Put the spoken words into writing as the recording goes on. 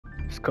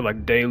Just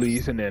collect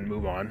dailies and then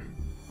move on.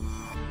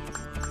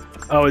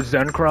 Oh, it's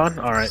Zenkron?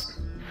 Alright.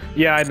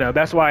 Yeah, I know.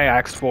 That's why I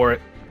asked for it.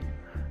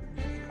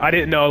 I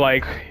didn't know,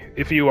 like,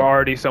 if you were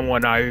already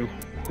someone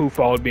who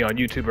followed me on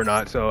YouTube or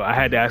not, so I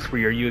had to ask for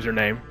your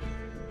username.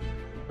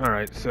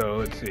 Alright, so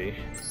let's see.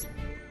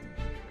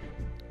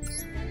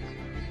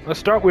 Let's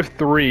start with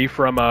 3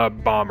 from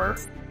Bomber.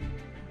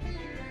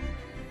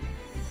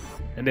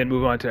 And then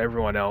move on to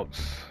everyone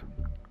else.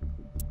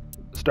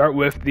 Start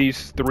with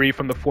these 3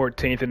 from the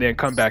 14th and then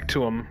come back to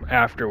them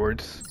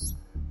afterwards.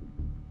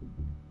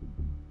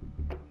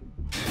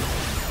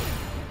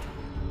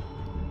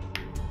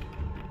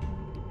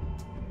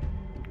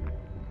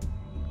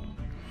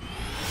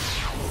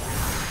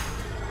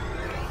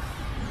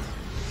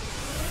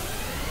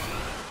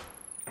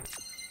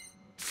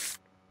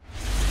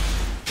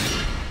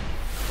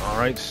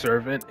 Alright,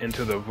 Servant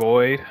into the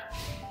Void.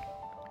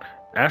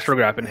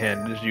 Astrograph in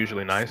hand is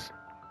usually nice.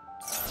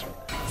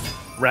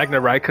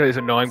 Ragnarika is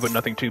annoying, but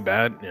nothing too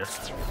bad. Yeah.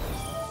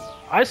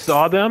 I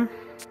saw them,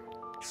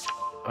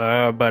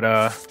 but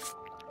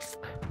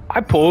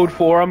I pulled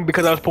for them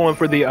because I was pulling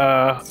for the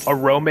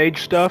Aromage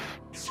stuff,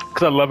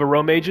 because I love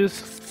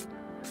Aromages.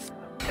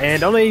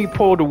 And only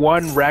pulled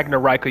 1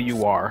 Ragnarika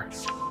UR.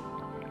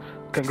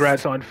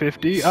 Congrats on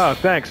 50. Oh,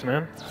 thanks,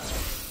 man.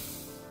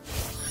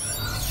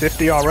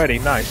 50 already,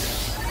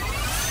 nice.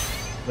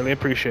 Really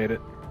appreciate it.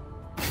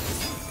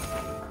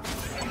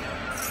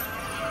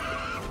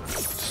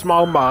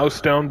 Small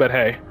milestone, but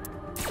hey.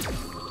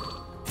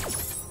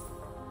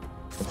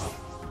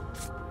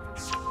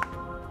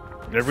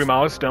 Every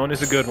milestone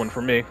is a good one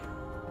for me.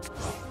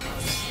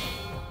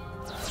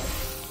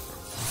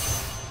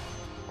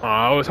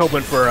 I was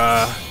hoping for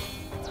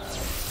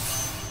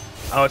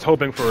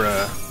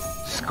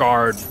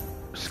Scar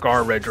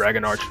Red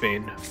Dragon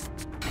Archfiend.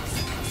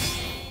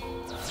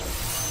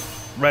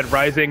 Red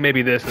Rising,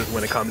 maybe this is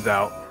when it comes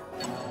out.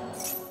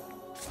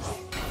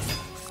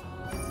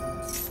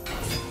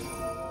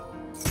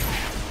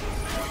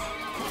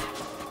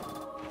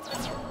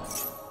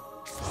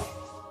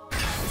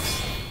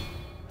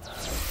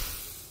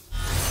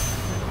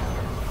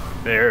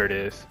 There it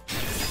is.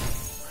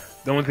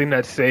 The only thing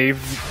that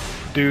saved,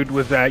 dude,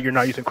 was that you're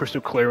not using Crystal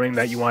Clearing,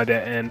 that you wanted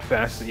to end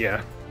fast.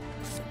 Yeah.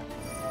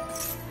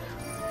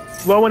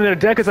 Well, when a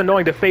deck is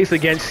annoying to face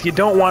against, you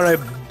don't want to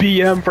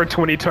BM for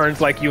 20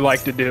 turns like you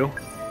like to do.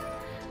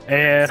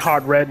 And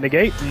Hot Red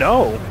negate?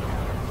 No.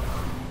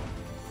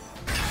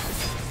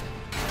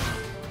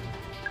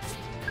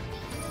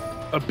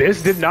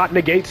 Abyss did not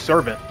negate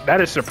Servant. That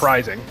is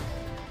surprising.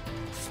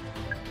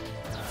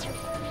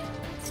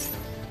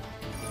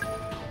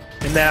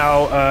 And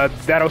now,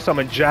 that'll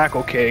summon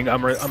Jackal King.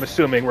 I'm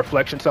assuming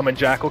Reflection summon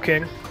Jackal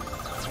King.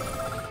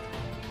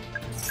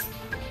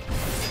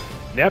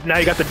 Yep, now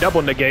you got the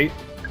double negate.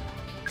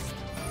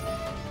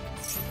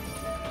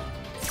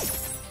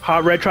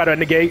 Hot Red tried to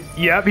negate.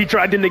 Yep, he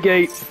tried to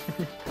negate.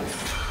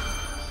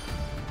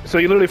 So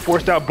you literally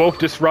forced out both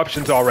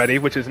disruptions already,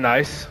 which is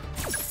nice.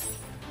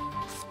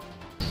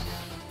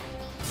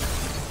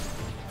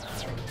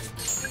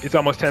 It's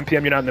almost 10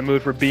 PM, you're not in the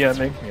mood for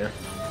BMing. Yeah.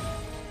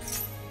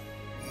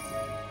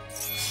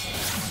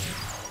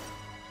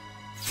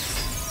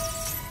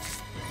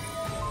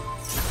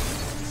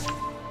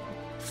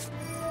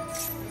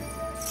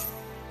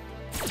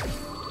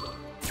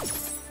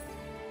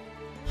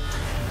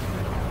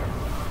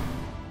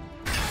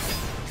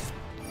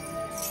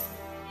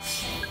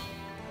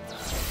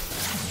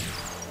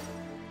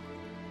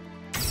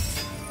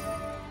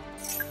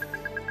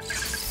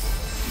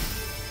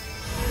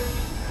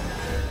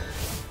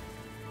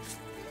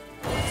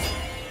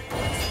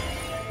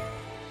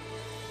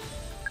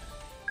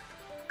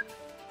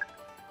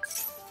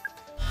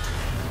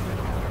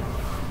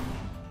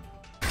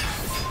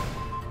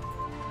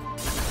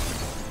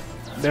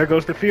 There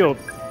goes the field.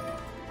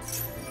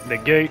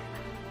 Negate.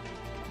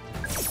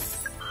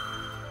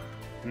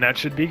 And that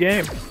should be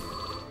game.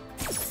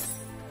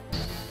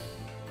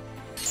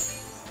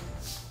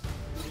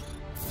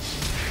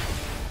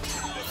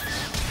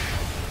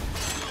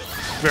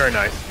 Very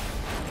nice.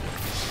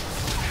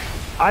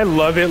 I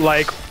love it,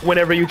 like,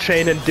 whenever you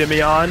chain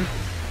Endymion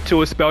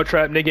to a spell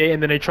trap negate,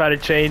 and then they try to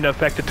chain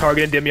affect the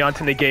target Endymion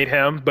to negate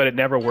him, but it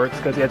never works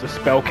because he has a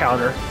spell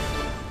counter.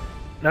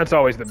 That's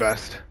always the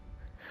best.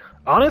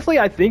 Honestly,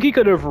 I think he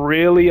could have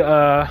really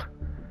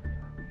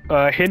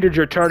hindered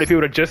your turn if he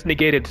would have just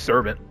negated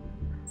Servant.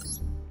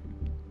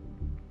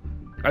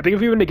 I think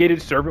if you would have negated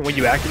Servant when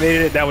you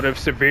activated it, that would have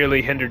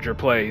severely hindered your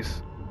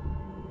plays.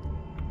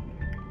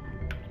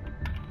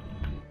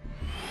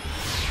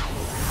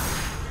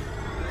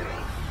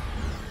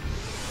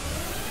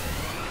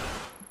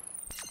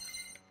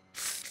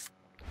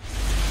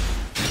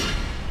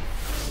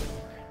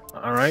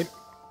 Alright,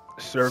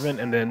 Servant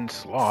and then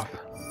Sloth.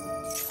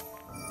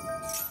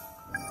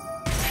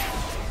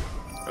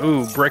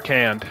 Ooh, Brick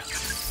Hand.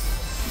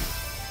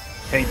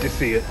 Hate to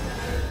see it.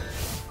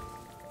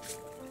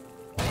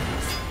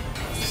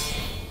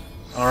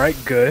 Alright,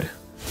 good.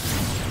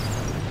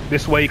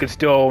 This way you can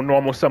still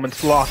normal summon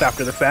Sloth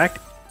after the fact.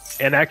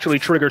 and actually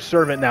trigger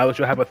Servant now that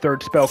you'll have a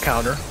third spell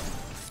counter.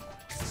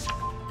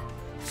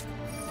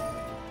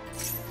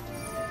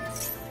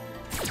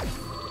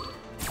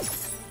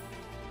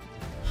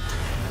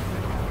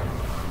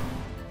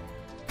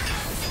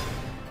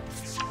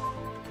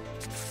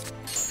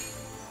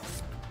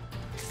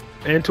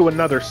 Into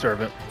another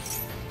Servant.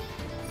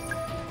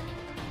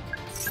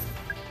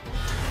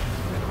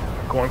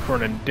 Going for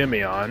an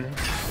Endymion.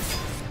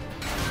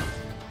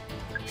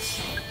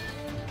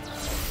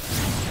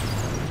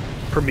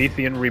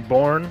 Promethean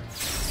Reborn.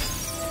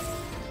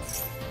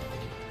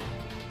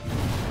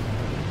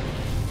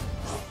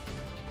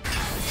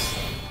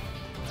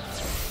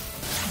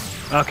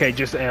 Okay,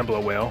 just Ambler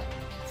Whale.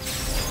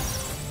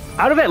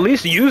 I'd have at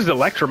least used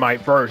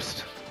Electromite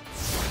first.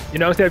 You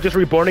know, instead of just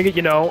reborning it,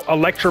 you know,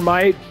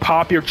 Electromite,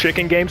 pop your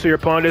chicken game so your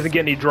opponent doesn't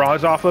get any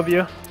draws off of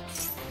you.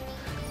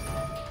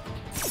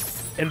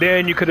 And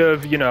then you could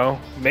have, you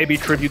know, maybe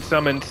tribute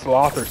summoned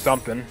Sloth or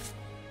something.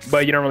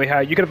 But you don't really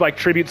have... You could have, like,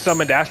 tribute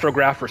summoned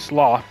Astrograph for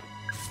Sloth.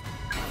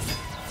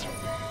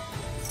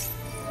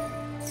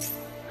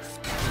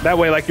 That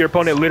way, like, your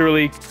opponent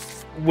literally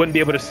wouldn't be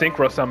able to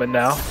Synchro Summon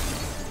now.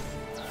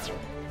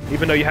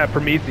 Even though you have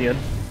Promethean.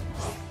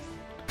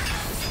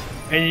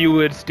 And you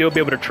would still be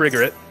able to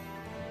trigger it.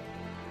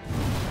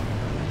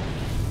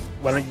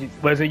 Why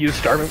doesn't it use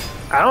Starving?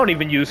 I don't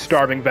even use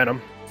Starving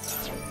Venom.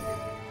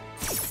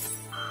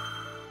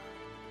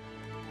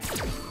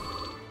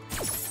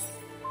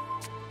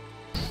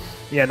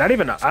 Yeah, not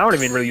even... I don't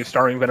even really use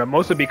Starving Venom,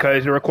 mostly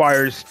because it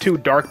requires 2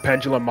 Dark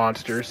Pendulum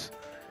monsters.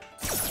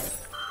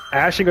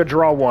 Ashing a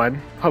draw 1.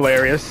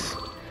 Hilarious.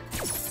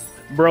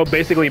 Bro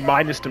basically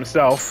minused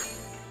himself.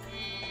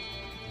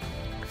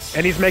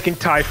 And he's making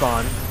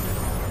Typhon.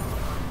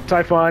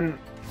 Typhon,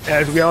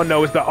 as we all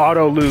know, is the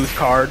auto-lose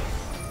card.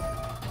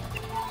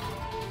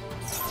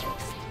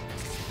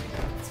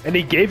 And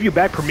he gave you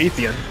back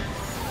Promethean.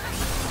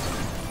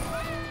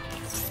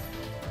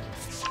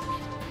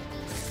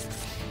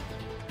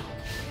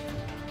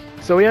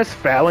 So he has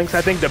Phalanx,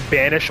 I think, the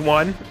banish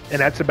one,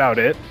 and that's about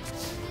it.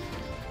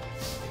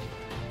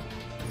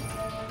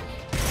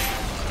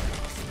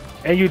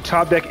 And you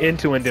top deck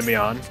into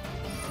Endymion.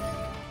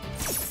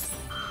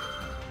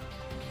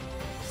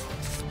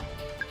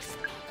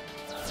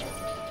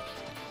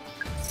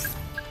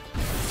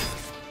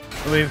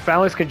 I mean,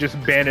 Phalanx can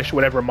just banish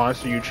whatever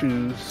monster you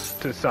choose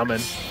to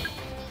summon.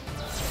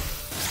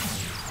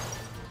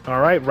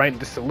 Alright, right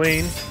into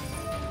Selene.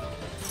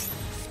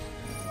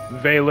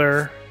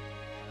 Veiler.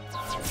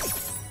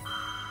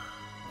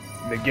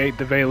 Negate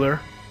the Veiler.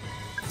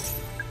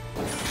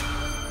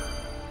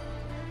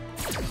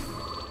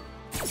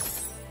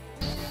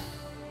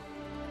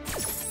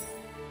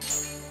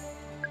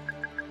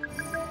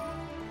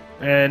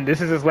 And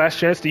this is his last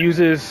chance to use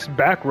his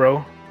back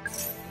row.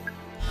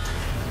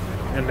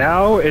 And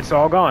now it's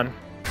all gone.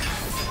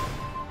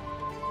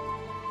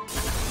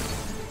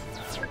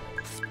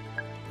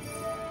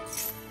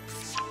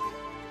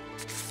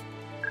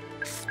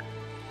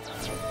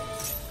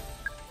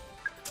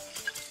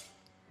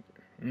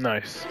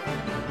 Nice.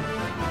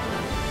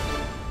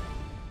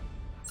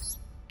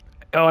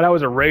 Oh, that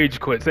was a rage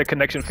quit. That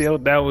connection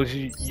field, that was,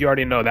 you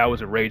already know that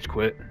was a rage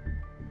quit.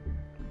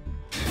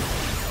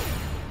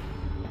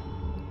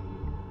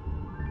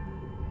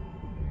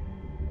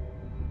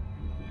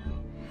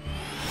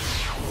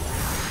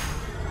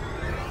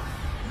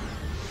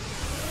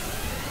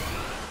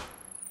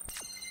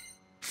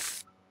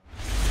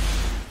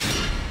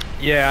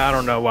 Yeah, I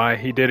don't know why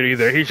he did it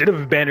either. He should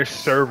have banished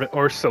Servant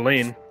or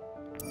Selene.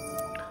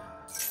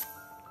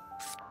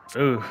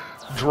 Ooh.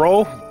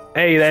 Droll?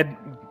 Hey,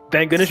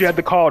 thank goodness you had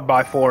the called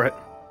by for it.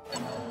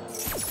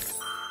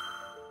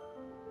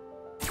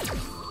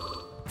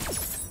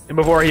 And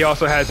before he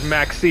also has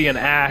Maxi and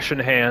Ash in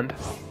hand.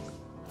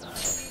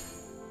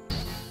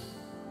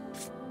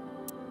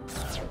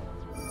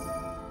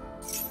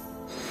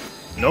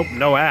 Nope,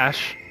 no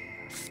Ash.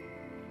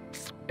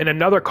 And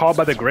another call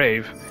by the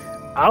grave.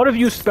 I would have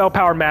used Spell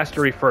Power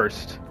Mastery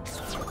first.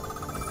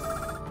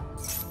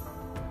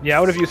 Yeah, I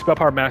would have used Spell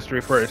Power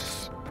Mastery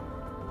first.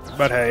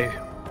 But hey.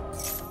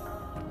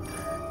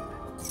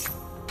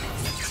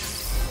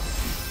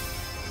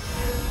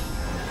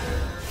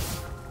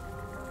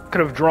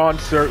 Could have drawn,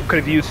 could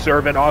have used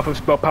Servant off of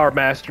Spell Power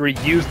Mastery,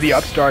 used the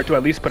Upstart to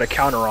at least put a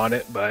counter on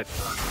it, but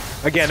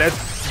again,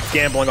 that's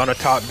gambling on a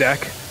top deck.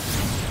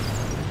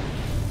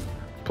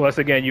 Plus,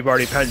 again, you've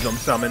already Pendulum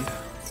summoned.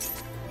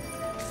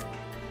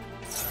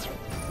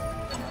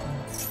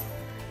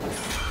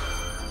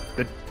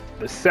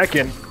 The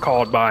second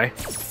called by.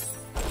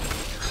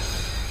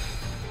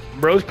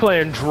 Bro's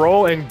playing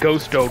Droll and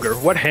Ghost Ogre.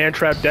 What hand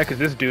trap deck is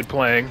this dude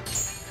playing?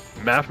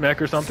 Math Mech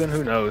or something?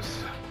 Who knows?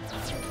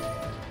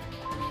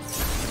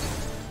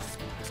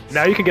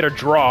 Now you can get a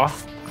draw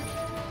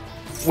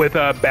with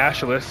a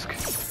Basilisk,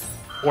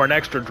 or an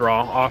extra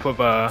draw off of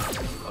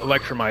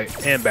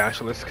Electromite and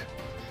Basilisk.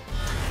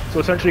 So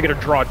essentially you get a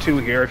draw 2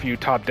 here if you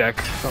top deck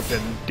something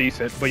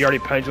decent, but you already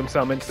Pendulum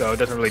summoned, so it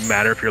doesn't really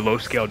matter if your low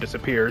scale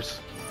disappears.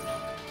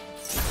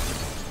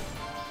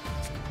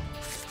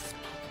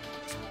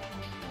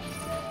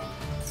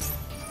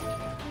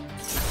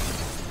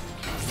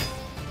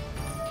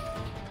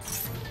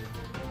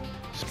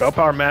 Spell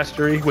Power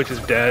Mastery, which is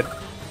dead.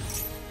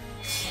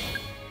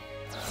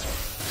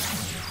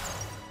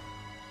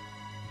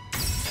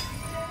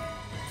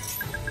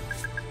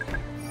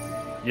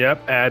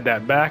 Yep, add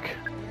that back.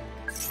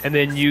 And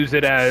then use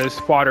it as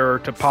fodder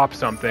to pop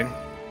something.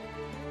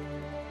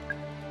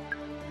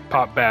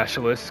 Pop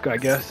Basilisk, I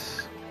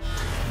guess.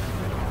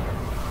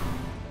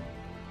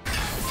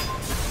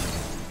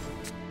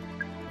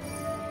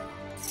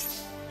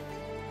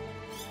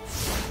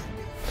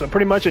 So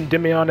pretty much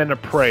Endymion and a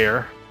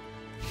prayer,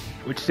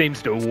 which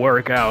seems to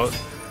work out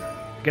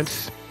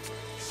against.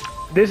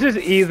 This is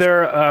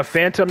either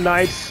Phantom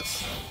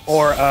Knights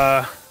or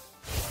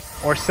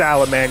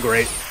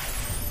Salamangreat.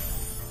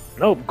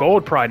 No,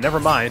 Gold Pride.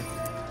 Never mind.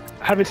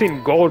 I haven't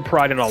seen Gold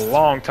Pride in a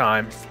long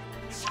time.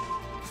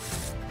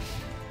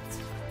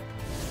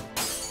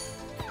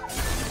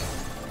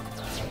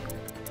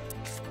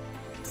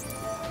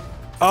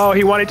 Oh,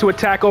 he wanted to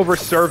attack over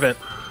Servant.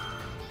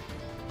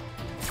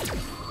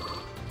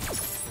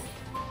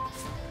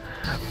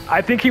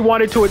 I think he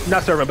wanted to,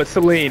 not Servant, but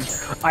Celine.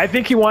 I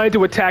think he wanted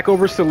to attack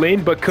over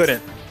Celine, but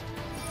couldn't.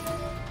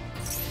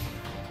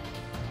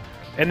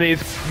 And then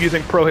he's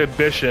using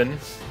Prohibition.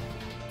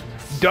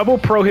 Double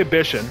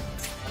Prohibition.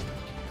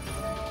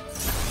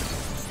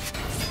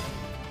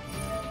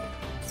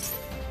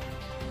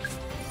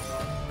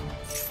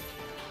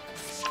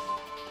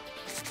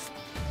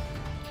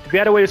 If you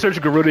had a way to search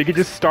Garuda, you could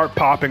just start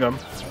popping them.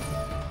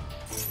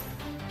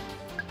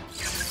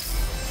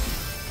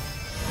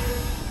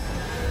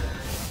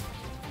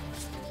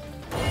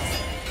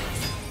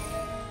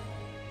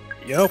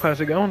 Yo,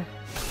 how's it going?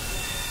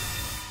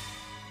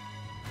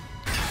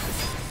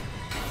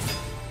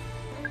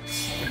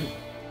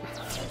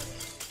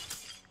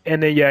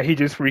 And then, yeah, he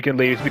just freaking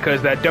leaves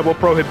because that double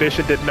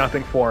prohibition did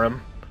nothing for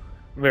him.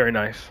 Very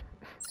nice.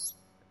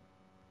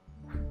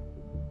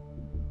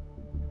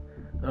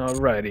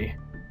 Alrighty.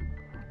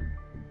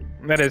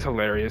 That is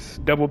hilarious.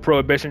 Double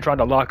prohibition trying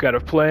to lock out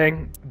of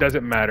playing.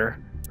 Doesn't matter.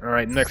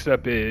 Alright, next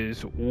up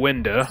is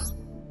Winda.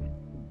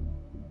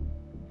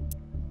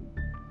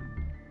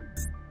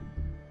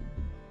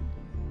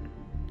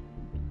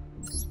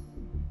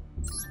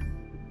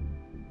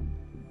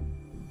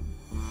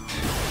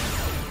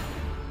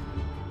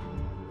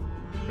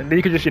 And then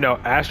you can just, you know,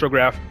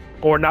 astrograph,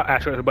 or not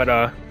astrograph, but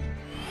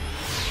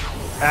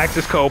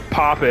Axis Code,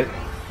 pop it.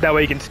 That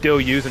way you can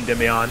still use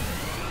Endymion.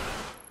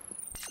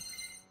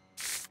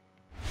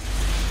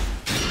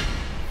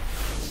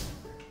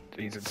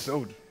 Jeez, it's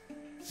so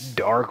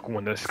dark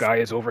when the sky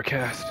is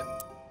overcast.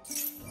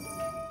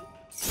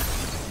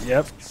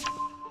 Yep.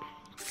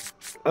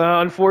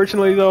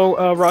 Unfortunately, though,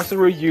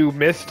 Rasaru, you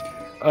missed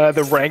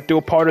the rank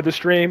duel part of the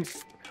stream.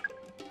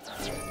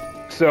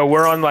 So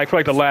we're on like for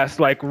like the last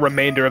like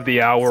remainder of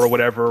the hour or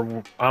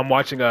whatever. I'm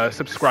watching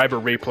subscriber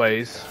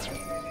replays,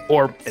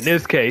 or in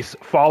this case,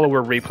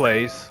 follower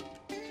replays.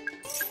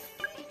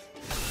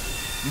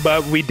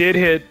 But we did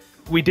hit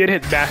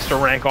master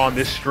rank on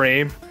this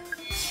stream.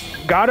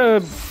 Got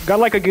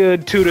like a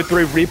good 2 to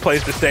 3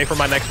 replays to stay for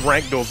my next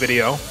rank duel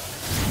video.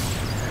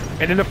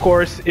 And then of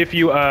course if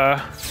you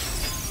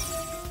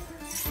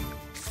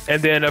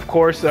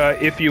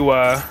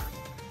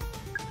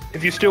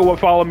if you still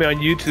follow me on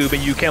YouTube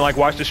and you can't like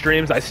watch the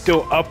streams, I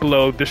still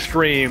upload the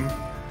stream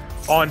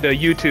onto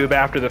YouTube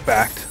after the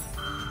fact.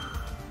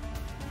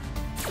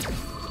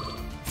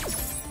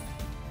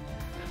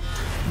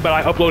 But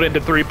I upload it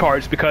into 3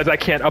 parts because I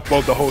can't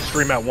upload the whole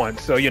stream at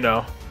once. So, you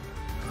know,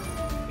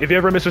 if you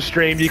ever miss a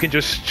stream, you can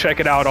just check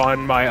it out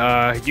on my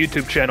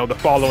YouTube channel the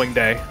following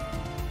day.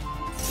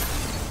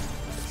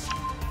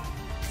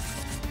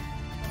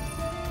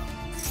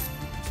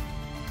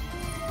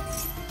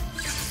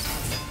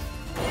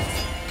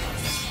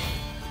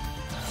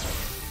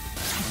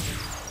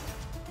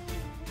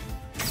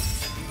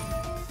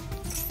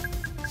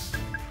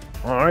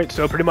 Alright,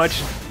 so pretty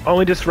much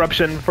only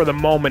disruption for the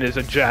moment is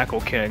a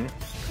Jackal King.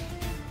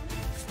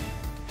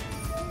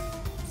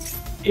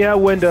 Yeah,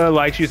 Winda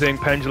likes using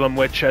Pendulum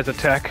Witch as a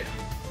tech.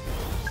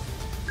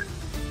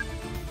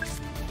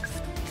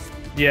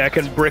 Yeah, it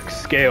can brick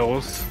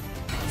scales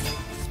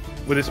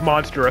with its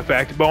monster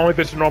effect, but only if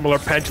it's normal or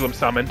pendulum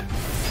summoned.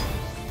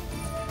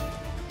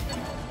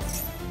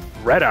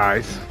 Red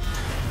Eyes.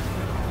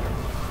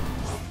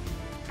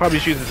 Probably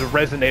just uses a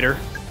Resonator.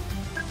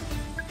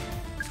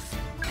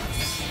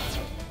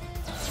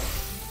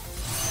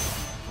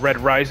 Red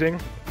Rising.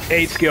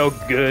 8 scale,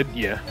 good,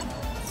 yeah.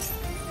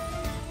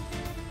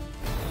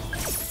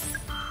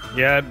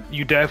 Yeah,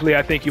 you definitely,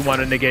 I think you want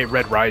to negate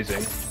Red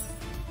Rising.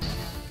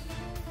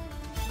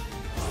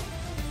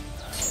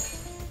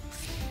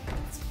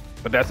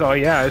 But that's all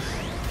he has.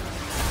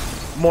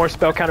 More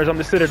spell counters on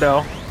the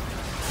Citadel.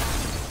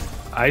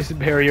 Ice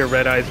Barrier,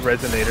 Red Eyes,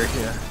 Resonator,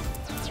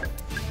 yeah.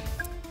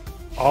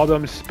 All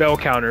them spell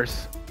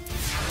counters.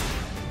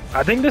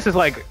 I think this is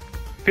like,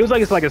 feels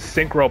like it's like a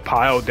Synchro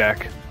Pile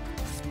deck.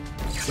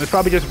 It's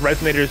probably just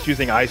Resonators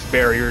using Ice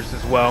Barriers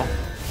as well.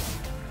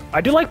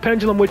 I do like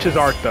Pendulum Witch's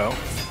art though.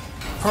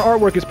 Her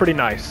artwork is pretty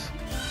nice.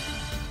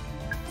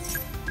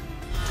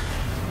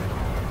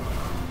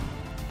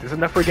 This is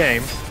enough for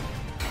game.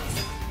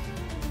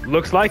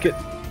 Looks like it.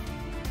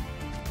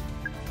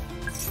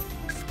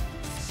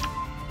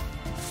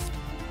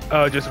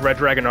 Oh, just Red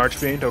Dragon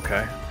Archfiend?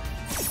 Okay.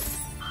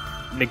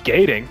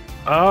 Negating?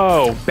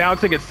 Oh,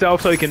 bouncing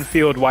itself so you can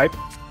field wipe.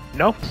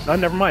 No,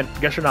 never mind.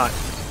 Guess you're not.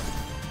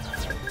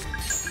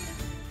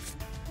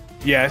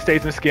 Yeah, it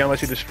stays in scale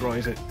unless he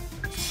destroys it.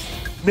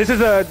 This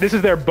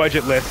is their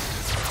budget list.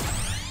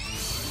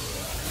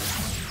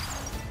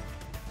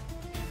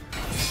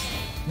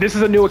 This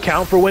is a new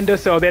account for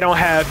Windows, so they don't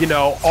have, you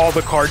know, all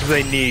the cards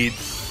they need.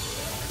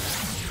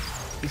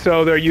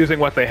 So they're using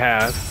what they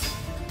have.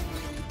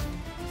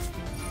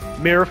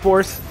 Mirror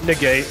Force,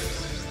 negate.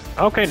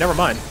 Okay, never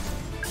mind.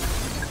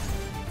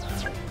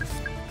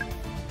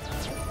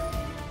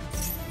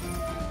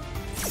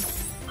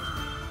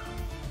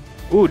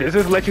 Ooh, does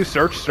this let you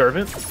search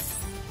Servant?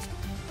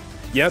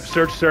 Yep,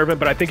 search Servant,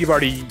 but I think you've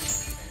already...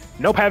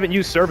 Nope, haven't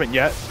used Servant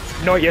yet.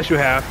 No, yes you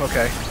have,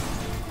 okay.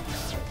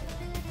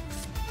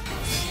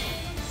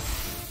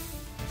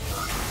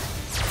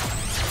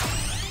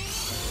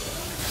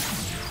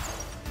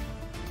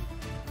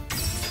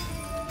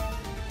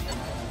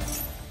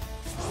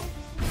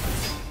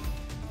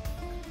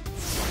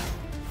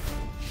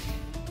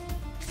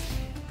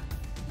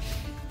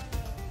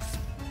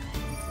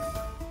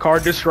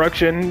 Card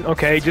destruction,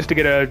 okay, just to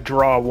get a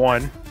draw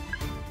 1.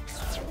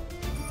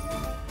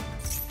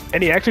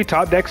 And he actually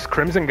top decks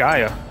Crimson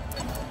Gaia.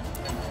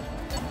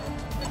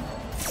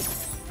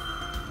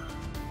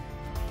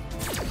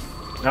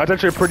 Now it's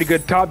actually a pretty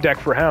good top deck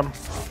for him.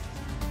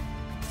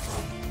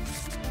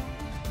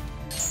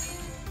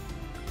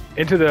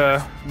 Into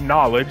the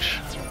knowledge.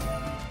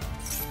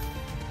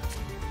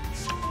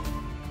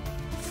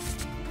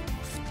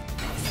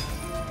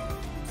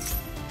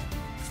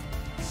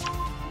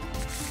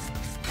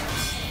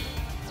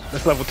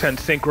 This level 10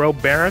 Synchro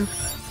Baron.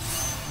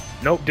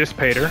 Nope,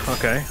 Dissipator,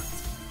 okay.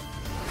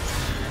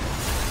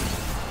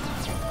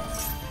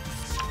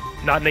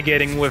 Not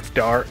negating with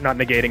dark, not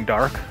negating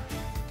dark.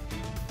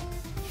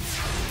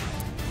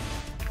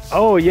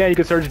 Oh yeah, you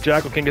can search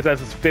Jackal King because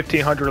that's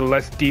 1500 or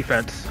less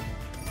defense.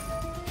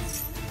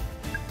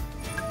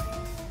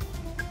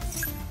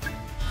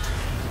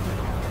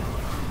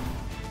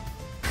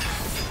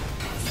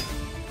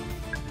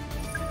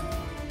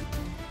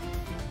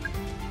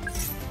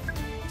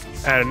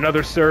 Add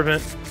another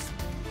Servant.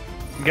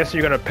 I'm guessing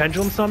you're gonna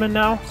Pendulum Summon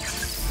now?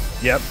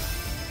 Yep.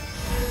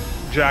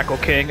 Jackal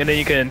King, and then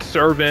you can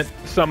Servant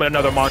summon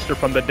another monster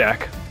from the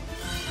deck.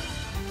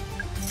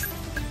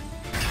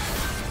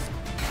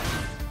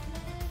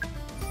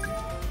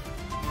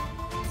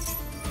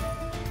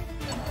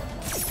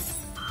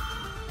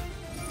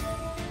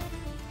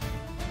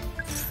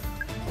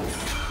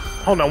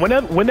 Hold on,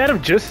 wouldn't that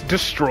have just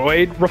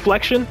destroyed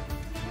Reflection?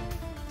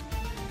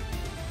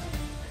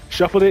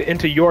 Shuffled it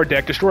into your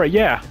deck, destroy it,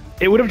 yeah.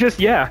 It would have just,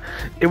 yeah.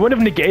 It wouldn't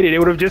have negated, it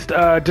would have just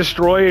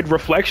destroyed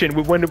Reflection,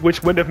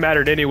 which wouldn't have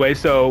mattered anyway,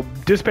 so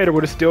Dissipator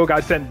would have still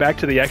got sent back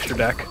to the extra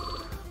deck.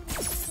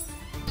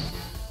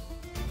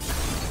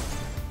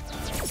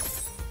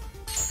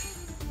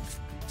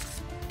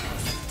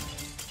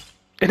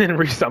 And then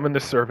resummon the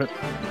Servant.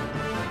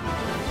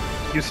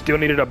 You still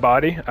needed a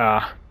body?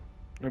 Ah,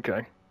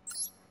 okay.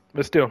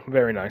 But still,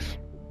 very nice.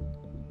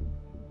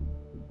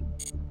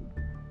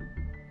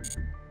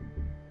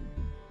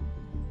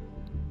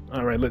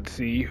 All right, let's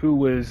see who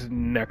was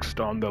next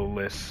on the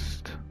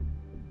list.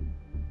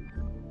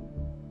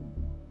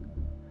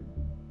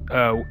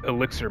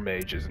 Elixir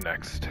Mage is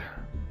next.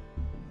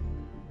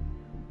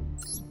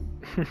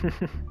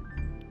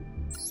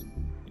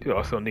 You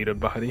also need a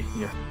body,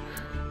 yeah.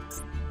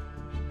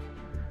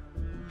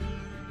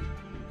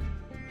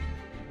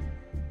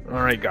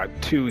 All right, got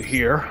 2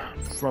 here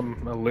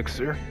from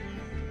Elixir.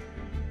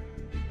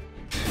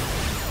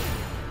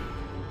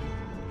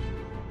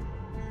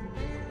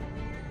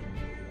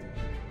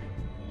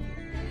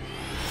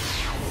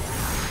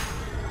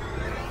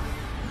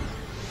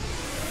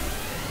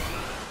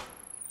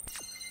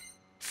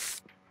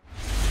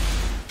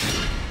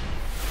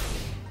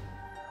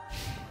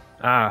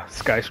 Ah,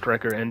 Sky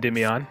Striker,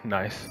 Endymion,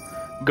 nice.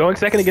 Going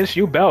second against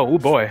you, Bell, oh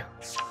boy.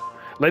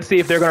 Let's see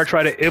if they're gonna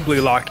try to Ibly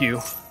lock you.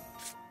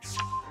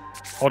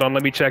 Hold on,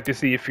 let me check to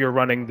see if you're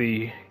running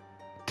the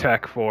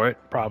tech for it.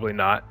 Probably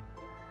not.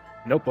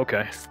 Nope,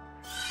 okay.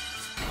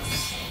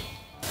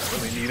 Not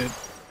really needed,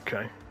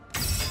 okay.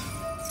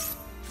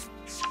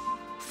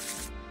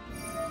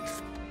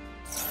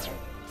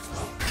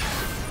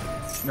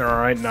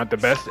 Alright, not the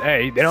best.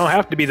 Hey, they don't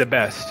have to be the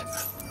best.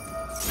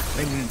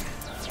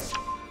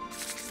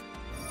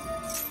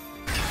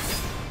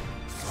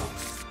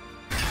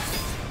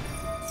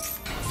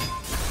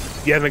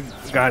 You haven't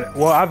got it.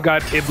 Well, I've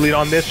got Ibly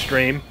on this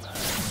stream.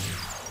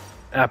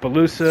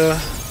 Appaloosa.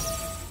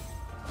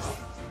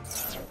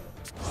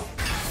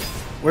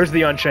 Where's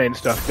the Unchained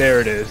stuff?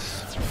 There it is.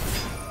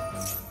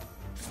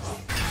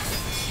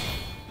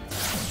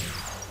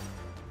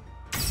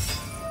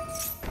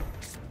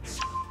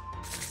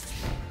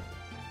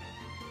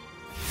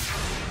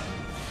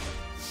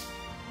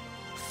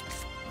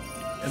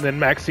 And then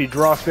maxi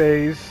draw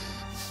phase.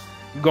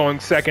 Going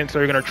second, so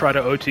you're gonna try to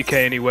OTK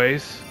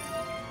anyways.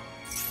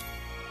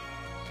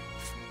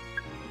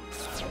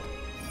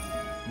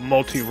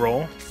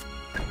 Multi-roll.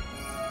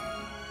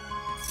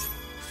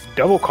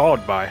 Double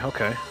called by,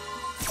 okay.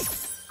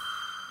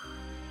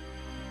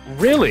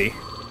 Really?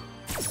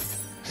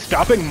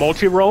 Stopping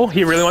multi-roll?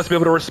 He really wants to be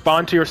able to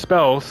respond to your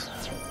spells.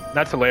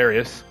 That's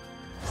hilarious.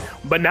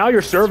 But now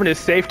your servant is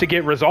safe to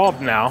get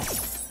resolved now.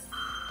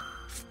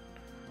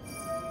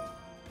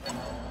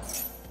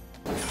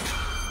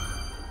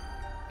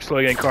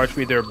 Slowly getting card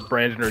speed there,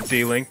 Brandon or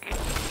D-Link.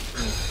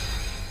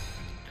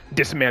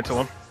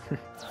 Dismantle him.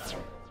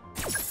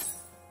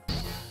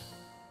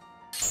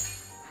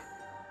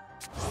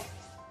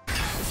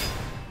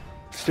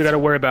 Still gotta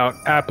worry about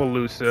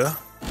Appaloosa.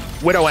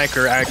 Widow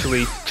Anchor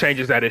actually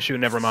changes that issue,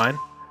 never mind.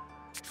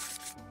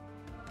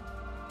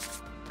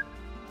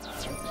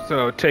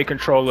 So take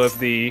control of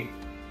the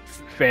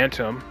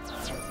Phantom.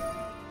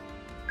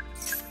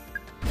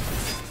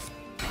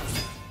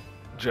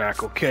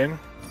 Jackal King.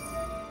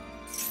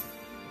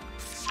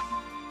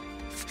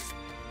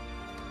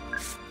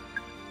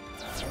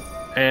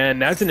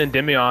 And that's an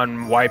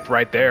Endymion wipe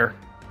right there.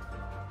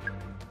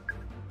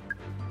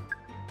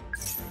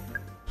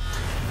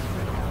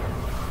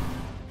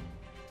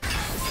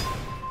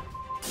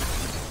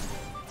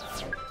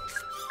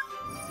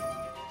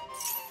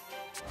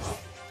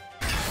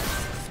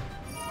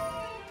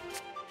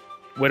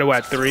 Widow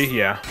at 3,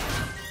 yeah.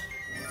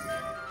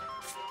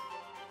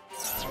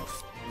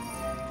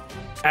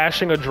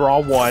 Ashing a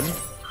draw 1,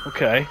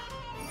 okay.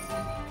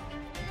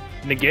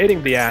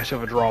 Negating the ash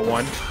of a draw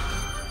 1.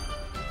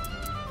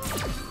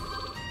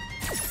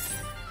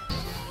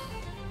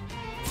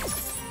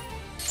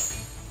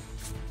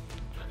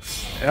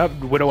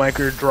 Yep, Widow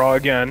Anchor, draw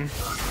again.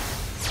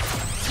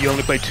 You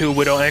only play 2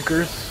 Widow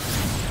Anchors.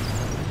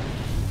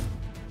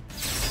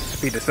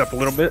 Speed this up a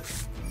little bit.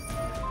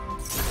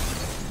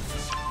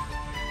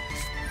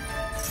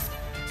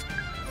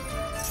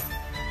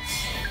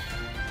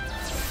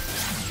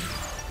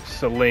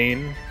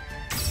 Selene.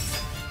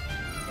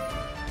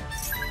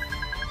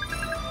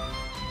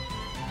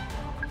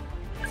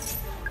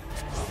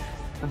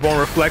 Reborn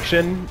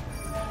Reflection.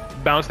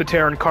 Bounce the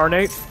Terror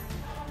Incarnate.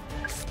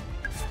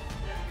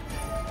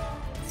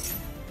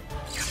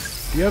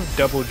 Do you have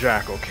double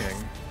Jackal King?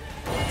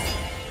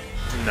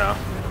 No.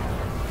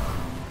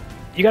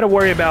 You gotta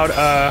worry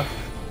about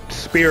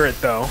Spirit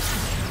though.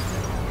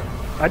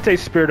 I'd say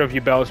Spirit of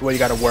Yubel is what you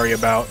gotta worry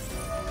about.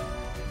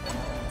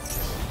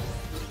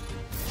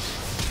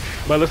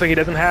 But it looks like he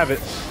doesn't have it.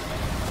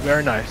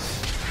 Very nice.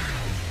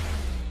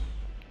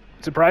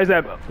 Surprised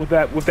that with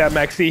that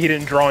Maxi he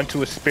didn't draw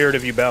into a Spirit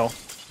of Yubel.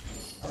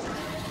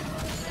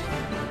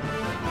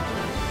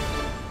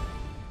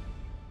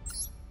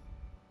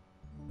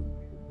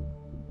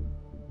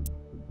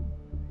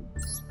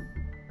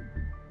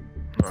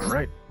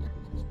 Alright.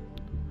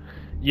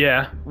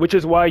 Yeah, which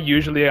is why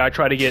usually I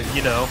try to get,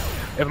 you know,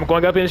 if I'm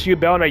going up against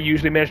Yubel and I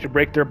usually manage to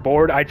break their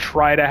board, I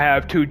try to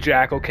have 2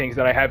 Jackal Kings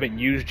that I haven't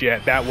used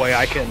yet. That way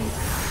I can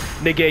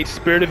negate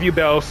Spirit of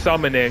Yubel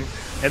summoning,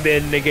 and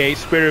then negate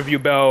Spirit of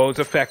Yubel's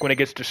effect when it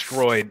gets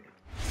destroyed.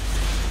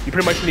 You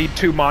pretty much need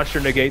 2 monster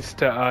negates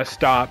to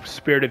stop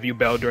Spirit of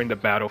Yubel during the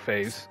battle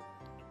phase.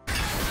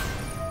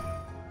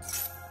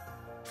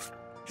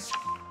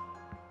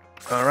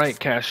 Alright,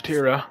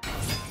 Kashtira.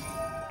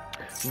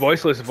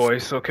 Voiceless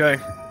voice, okay.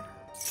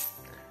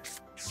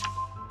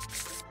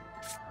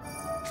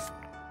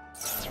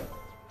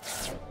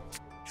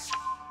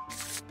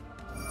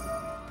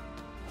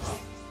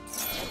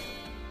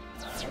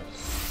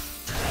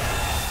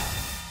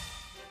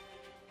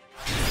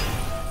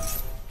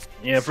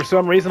 Yeah, for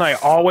some reason I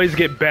always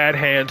get bad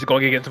hands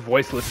going against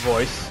Voiceless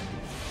Voice.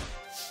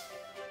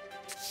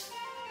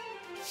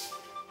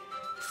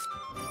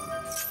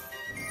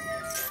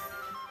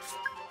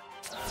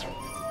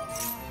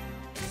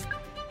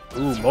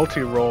 Ooh,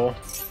 multi-roll.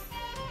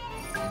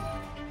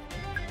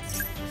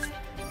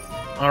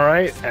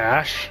 Alright,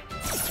 Ash.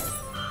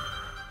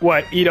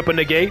 What, eat up a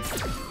negate?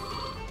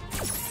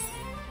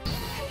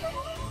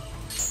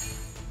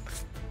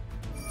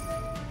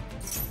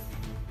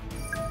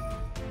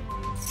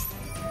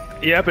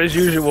 Yep, as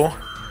usual.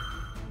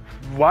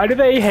 Why do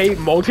they hate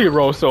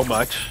multi-roll so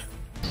much?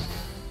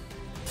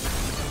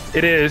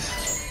 It is.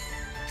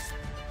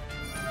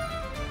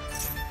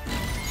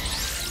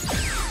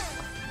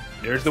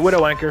 There's the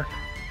Widow Anchor.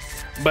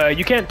 But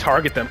you can't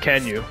target them,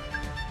 can you?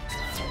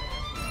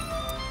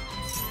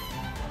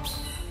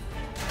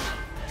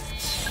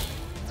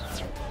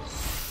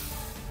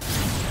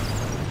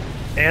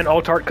 And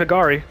Altart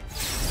Kagari.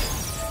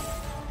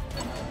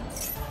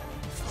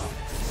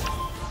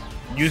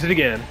 Use it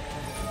again.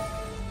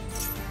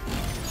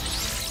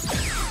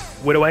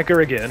 Widow Anchor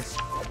again.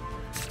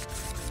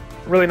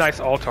 Really nice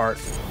Altart.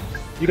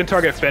 You can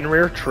target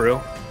Fenrir,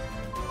 true.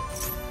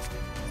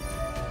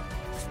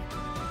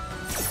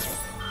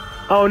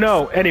 Oh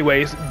no,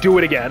 anyways, do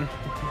it again.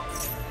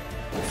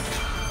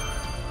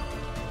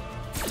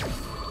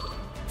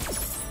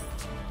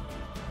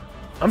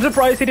 I'm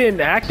surprised he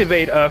didn't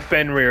activate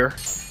Fenrir.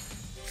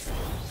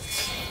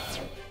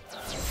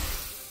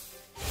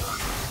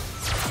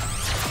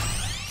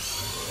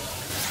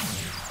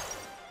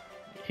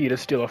 He to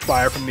steal a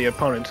fire from the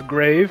opponent's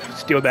grave,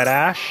 steal that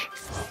ash.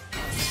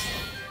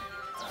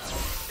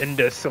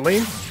 Into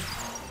Celine.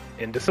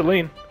 Into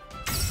Celine.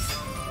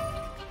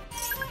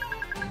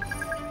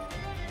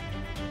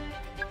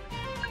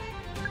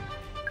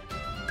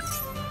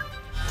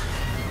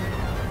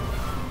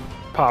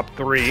 Pop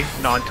 3,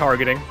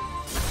 non-targeting.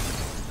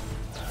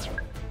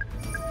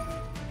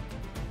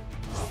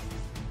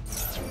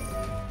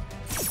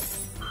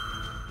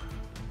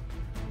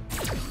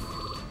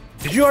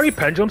 Did you already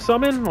pendulum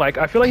summon? Like,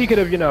 I feel like you could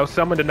have, you know,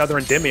 summoned another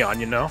Endymion,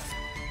 you know?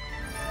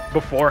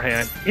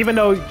 Beforehand. Even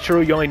though,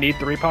 true, you only need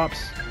 3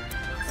 pops.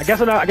 I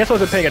guess I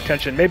wasn't paying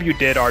attention. Maybe you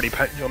did already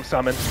pendulum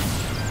summon.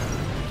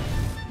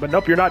 But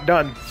nope, you're not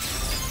done.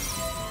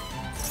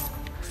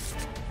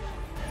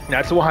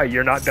 That's why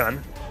you're not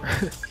done.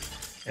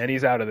 And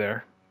he's out of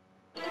there.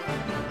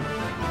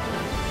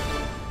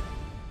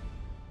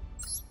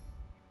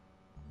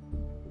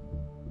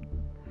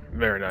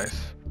 Very nice.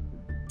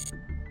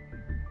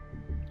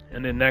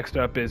 And then next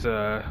up is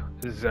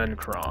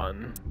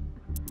Zenkron.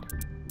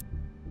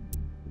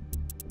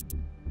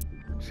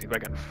 See if I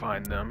can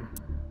find them.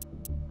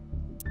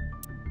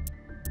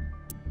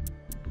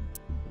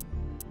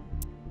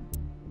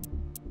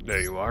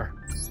 There you are.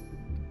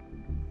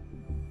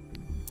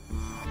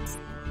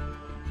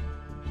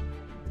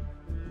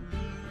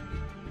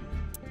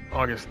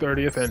 August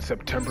 30th and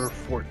September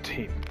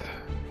 14th.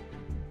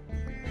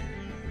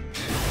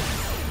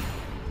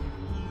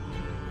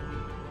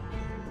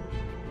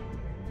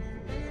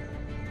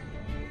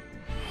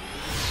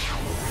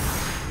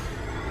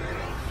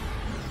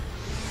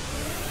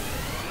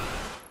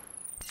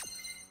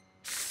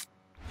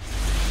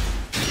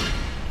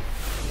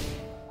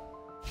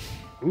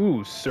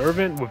 Ooh,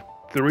 Servant with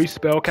 3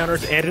 spell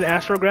counters and an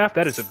Astrograph?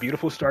 That is a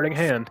beautiful starting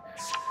hand.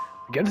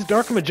 Against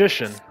Dark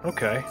Magician.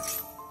 Okay.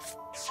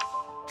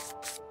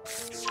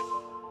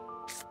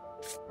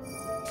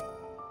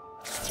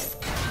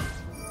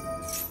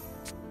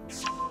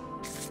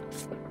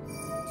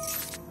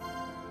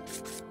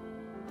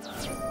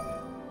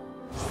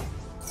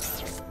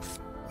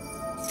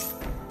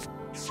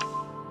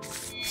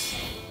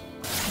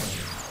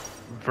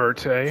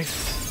 Verte.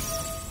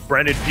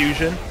 Branded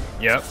Fusion.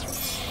 Yep.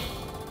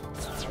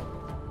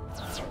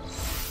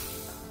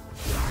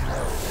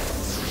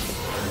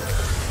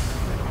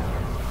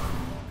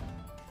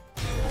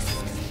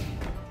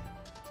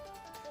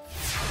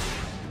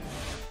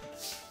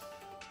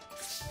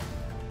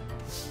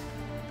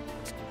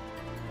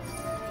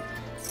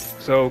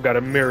 So, got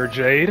a Mirror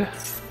Jade.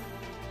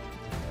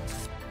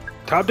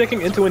 Top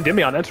decking into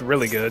Endymion, that's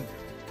really good.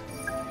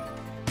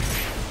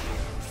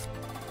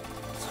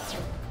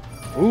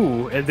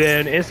 Ooh, and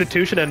then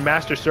Institution and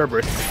Master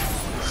Cerberus.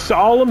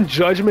 Solemn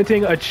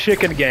Judgmenting a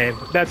chicken game.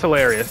 That's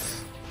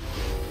hilarious.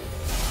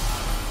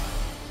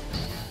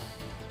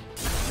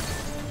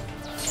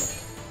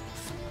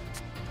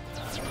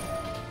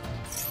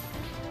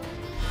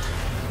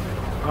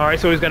 Alright,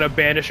 so he's gonna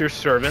banish your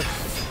servant.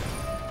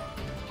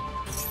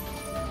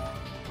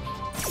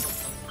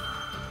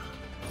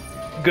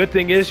 Good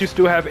thing is you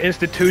still have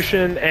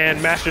Institution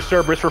and Master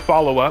Cerberus for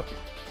follow-up.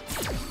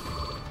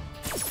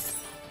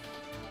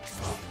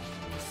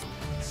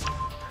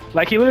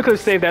 Like, he literally could have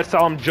saved that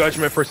Solemn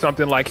Judgment for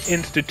something like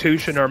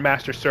Institution or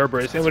Master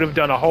Cerberus and would have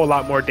done a whole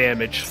lot more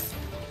damage.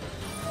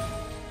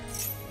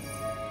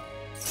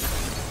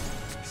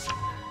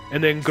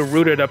 And then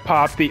Garuda to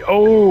pop the...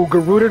 Oh,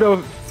 Garuda to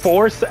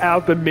force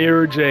out the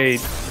Mirror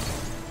Jade.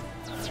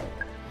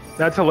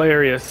 That's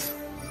hilarious.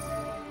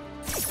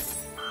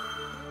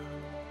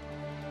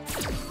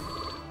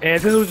 And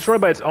since it was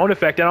destroyed by its own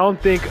effect, I don't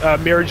think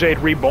Mirror Jade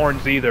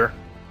reborns either.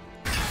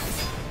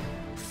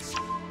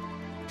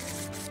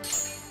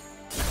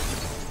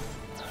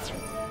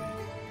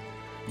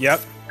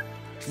 Yep.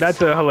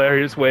 That's a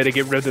hilarious way to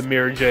get rid of the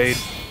Mirror Jade.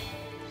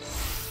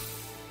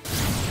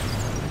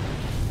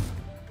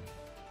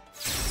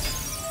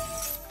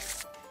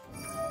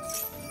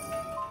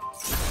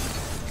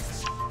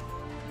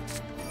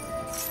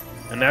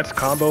 And that's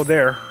combo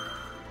there.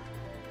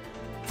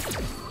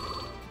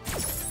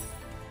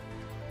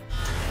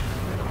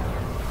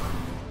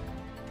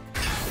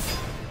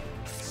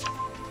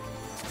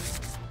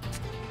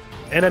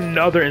 And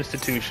another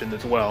Institution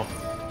as well.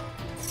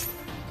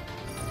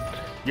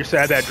 You're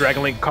sad that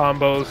Dragon Link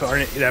combos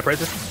aren't that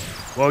present?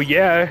 Well,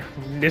 yeah,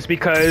 it's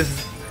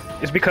because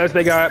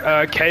they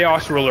got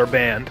Chaos Ruler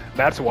banned.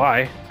 That's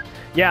why.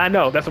 Yeah, I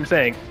know. That's what I'm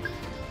saying.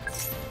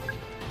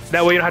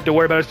 That way you don't have to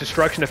worry about its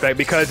destruction effect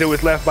because it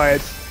was left by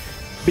its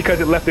because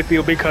it left the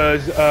field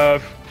because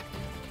of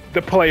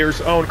the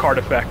player's own card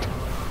effect.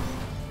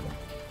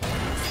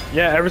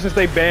 Yeah, ever since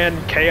they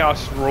banned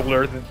Chaos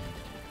Ruler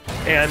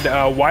and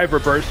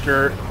Wyver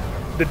Burster,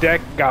 the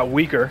deck got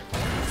weaker.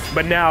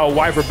 But now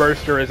Wyver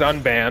Burster is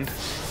unbanned.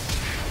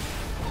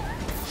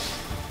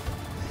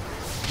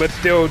 But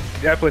still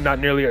definitely not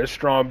nearly as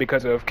strong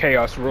because of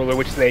Chaos Ruler,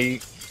 which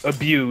they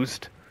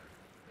abused.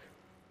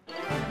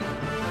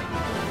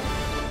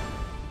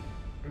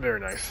 Very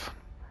nice.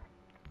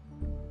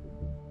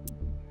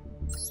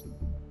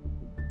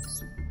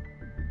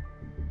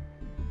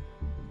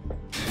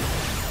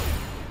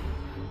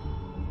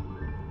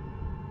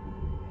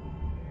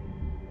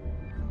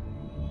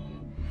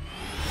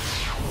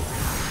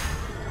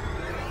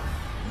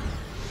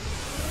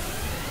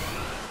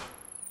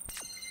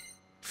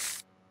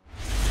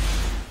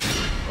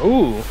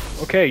 Ooh,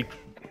 okay.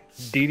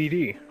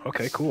 DDD.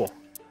 Okay, cool.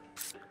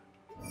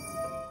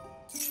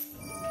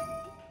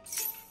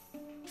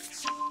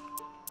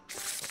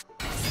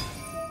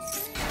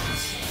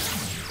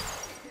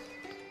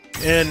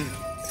 And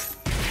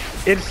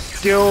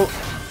it's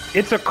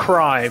a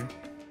crime.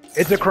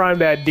 It's a crime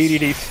that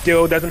DDD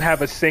still doesn't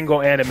have a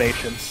single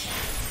animation.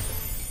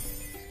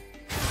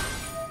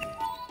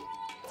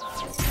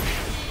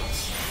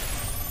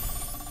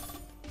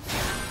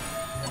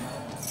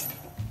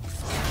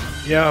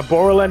 Yeah,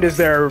 Borderland is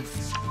their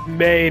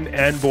main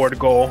endboard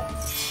goal.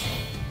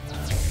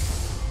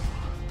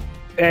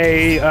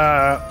 A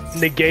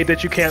negate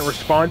that you can't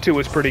respond to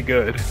is pretty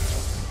good.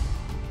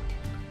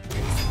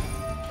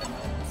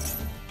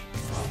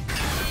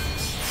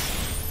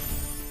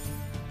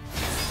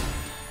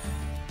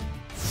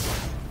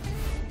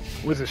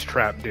 What does this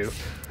trap do?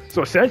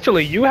 So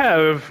essentially you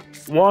have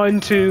 1,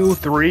 2,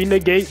 3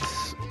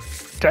 negates,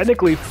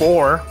 technically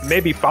 4,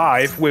 maybe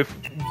 5 with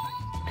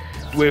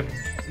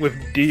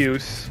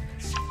Deus.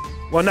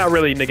 Well, not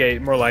really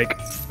negate, more like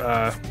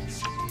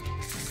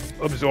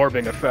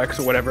absorbing effects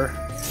or whatever.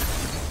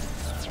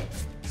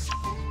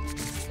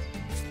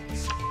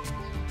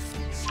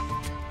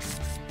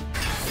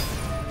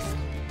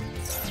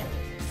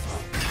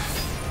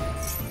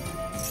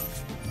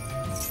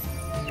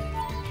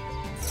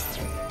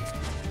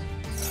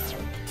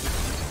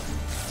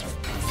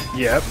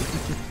 Yep.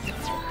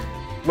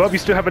 Well, you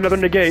still have another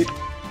negate.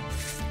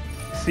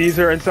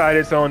 Caesar inside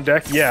its own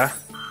deck, yeah.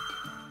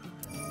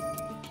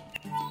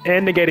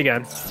 And negate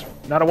again.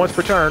 Not a once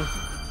per turn.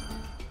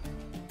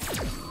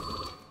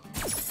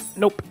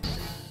 Nope.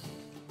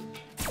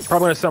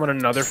 Probably gonna summon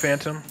another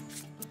Phantom.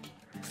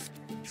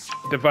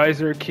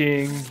 Divisor,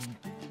 King,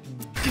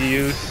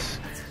 Deus.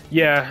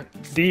 Yeah,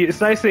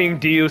 it's nice seeing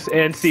Deus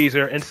and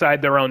Caesar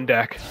inside their own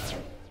deck.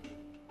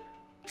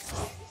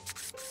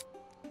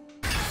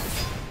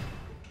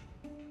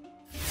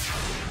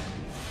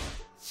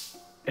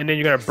 And then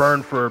you're gonna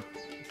burn for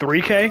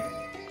 3k?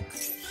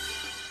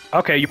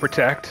 Okay, you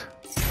protect.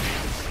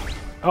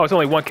 Oh, it's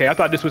only 1k. I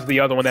thought this was the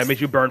other one that made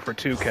you burn for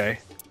 2k.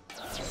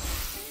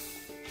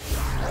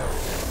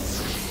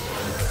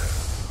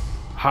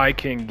 High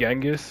King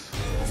Genghis.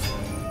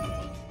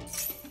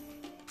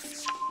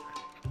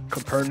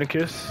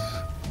 Copernicus.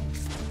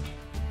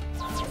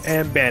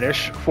 And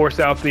banish. Force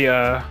out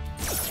the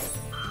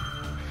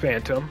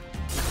Phantom.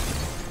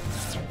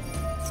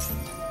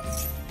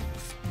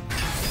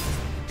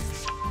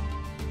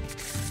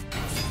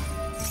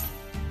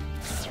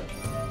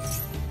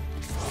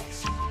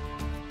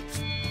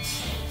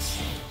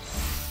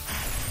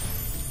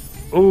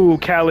 Ooh,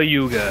 Kali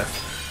Yuga.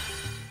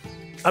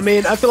 I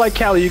mean, I feel like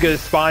Kali Yuga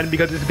is fine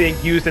because it's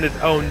being used in its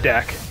own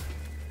deck.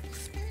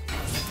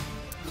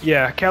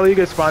 Yeah, Kali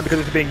Yuga is fine because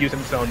it's being used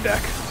in its own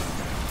deck.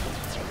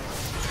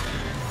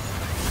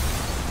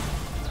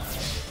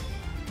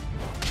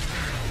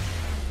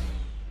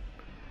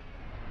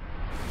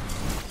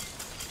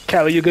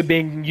 Kali Yuga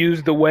being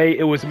used the way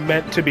it was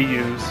meant to be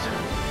used.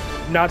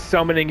 Not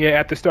summoning it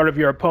at the start of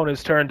your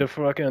opponent's turn to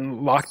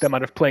fucking lock them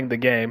out of playing the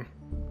game.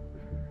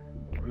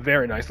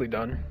 Very nicely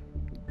done.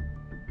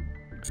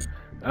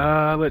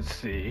 Let's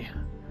see.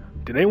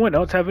 Did anyone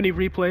else have any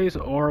replays,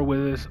 or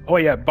was... Oh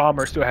yeah,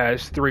 Bomber still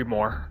has 3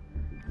 more.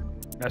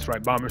 That's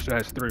right, Bomber still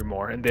has 3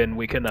 more, and then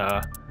we can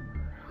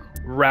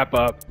wrap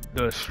up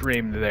the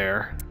stream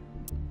there.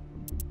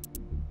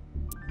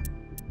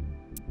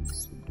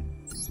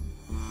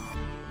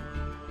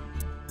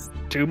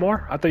 Two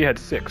more? I thought you had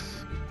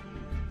 6.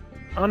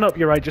 Oh nope,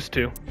 you're right, just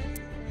 2.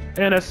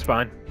 And that's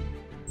fine.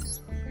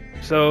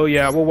 So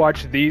yeah, we'll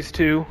watch these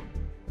 2,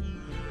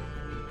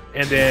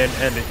 and then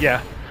end it.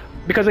 Yeah,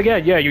 because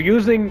again, yeah, you're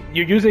using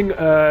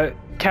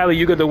Kali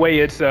Yuga the way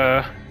it's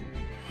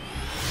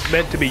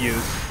meant to be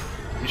used.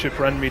 You should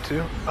friend me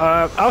too.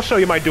 I'll show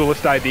you my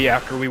Duelist ID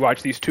after we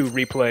watch these 2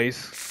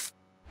 replays.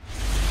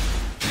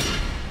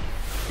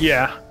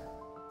 Yeah.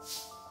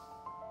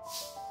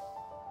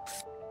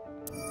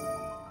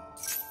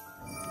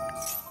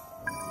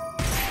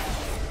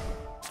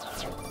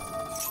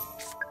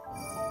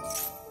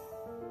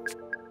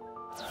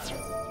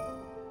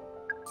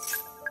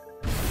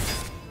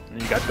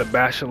 You got the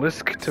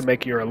Basilisk to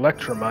make your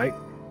Electromite.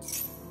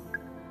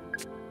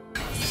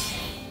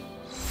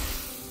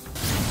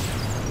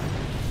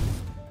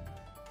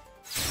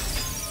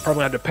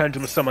 Probably had to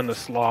Pendulum Summon the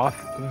Sloth.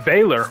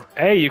 Valor.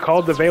 Hey, you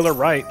called the Valor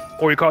right.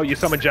 Or you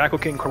summoned Jackal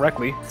King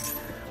correctly.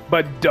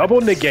 But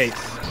double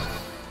negates.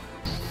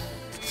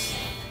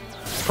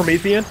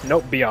 Promethean?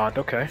 Nope, Beyond.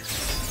 Okay.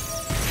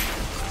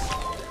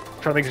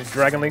 trying to mix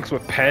Dragon Links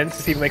with Pens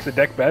to see if it makes the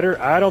deck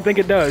better. I don't think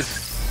it does.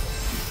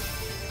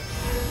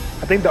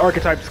 I think the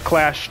archetypes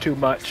clash too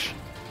much.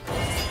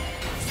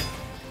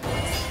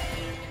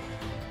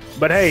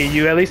 But hey,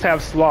 you at least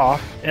have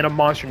Sloth and a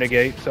Monster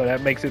Negate, so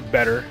that makes it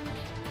better.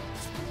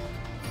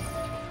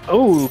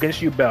 Oh,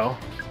 against you, Bell.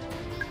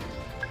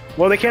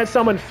 Well, they can't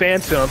summon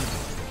Phantom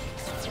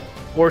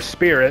or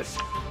Spirit.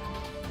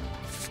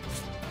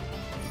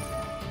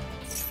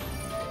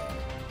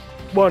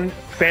 Well,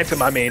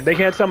 Phantom, I mean. They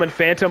can't summon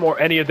Phantom or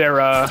any of their,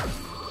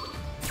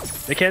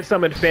 They can't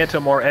summon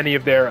Phantom or any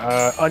of their,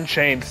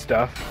 Unchained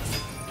stuff.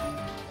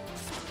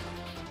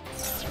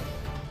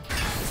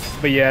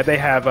 But yeah, they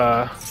have,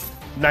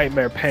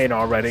 Nightmare Pain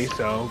already,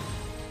 so...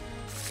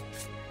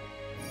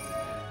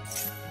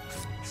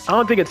 I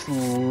don't think it's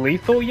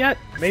lethal yet,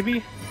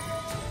 maybe?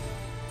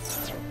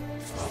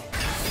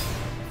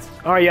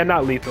 Oh yeah,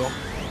 not lethal.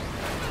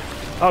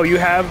 Oh, you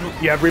have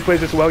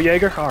replays as well,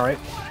 Jaeger? Alright.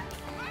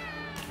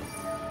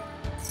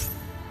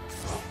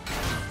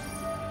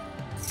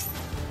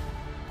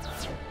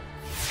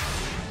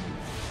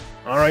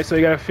 Alright, so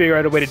you gotta figure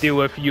out a way to deal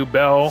with you,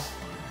 Bell,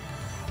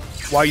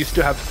 while you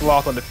still have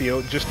Sloth on the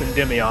field, just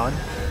Endymion.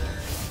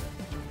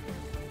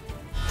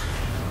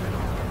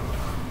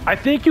 I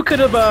think you could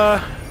have,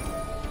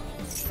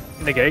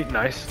 negate,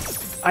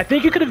 nice. I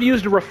think you could have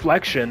used a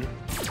Reflection.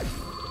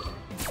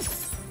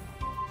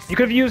 You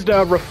could have used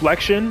a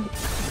Reflection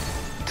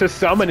to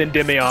summon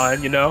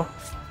Endymion, you know?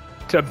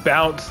 To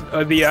bounce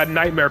the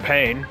Nightmare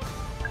Pain.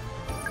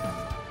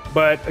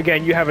 But,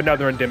 again, you have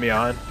another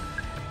Endymion.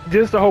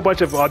 Just a whole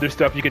bunch of other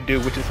stuff you could do,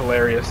 which is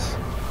hilarious.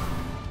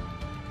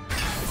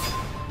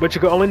 But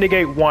you can only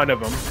negate one of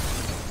them.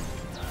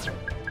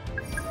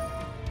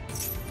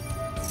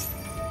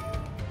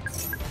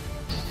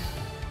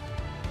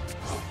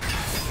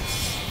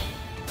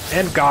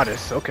 And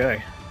Goddess,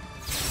 okay.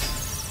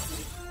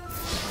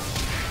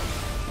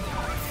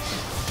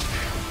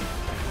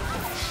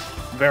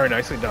 Very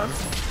nicely done.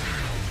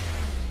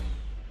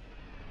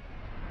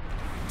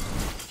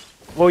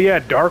 Well, yeah,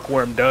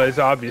 Darkworm does,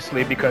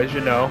 obviously, because,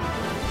 you know,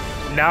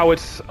 now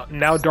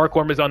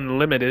Darkworm is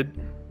unlimited.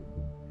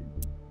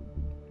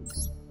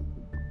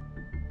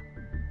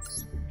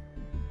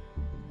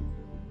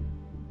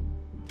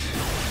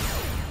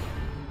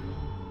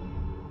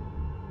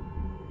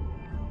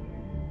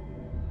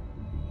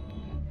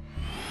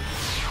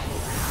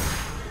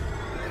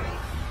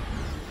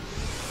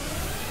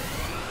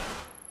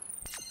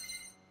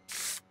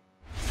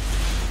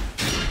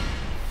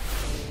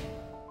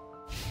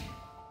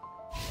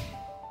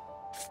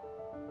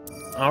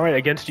 Alright,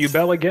 against you,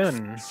 Bell,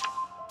 again.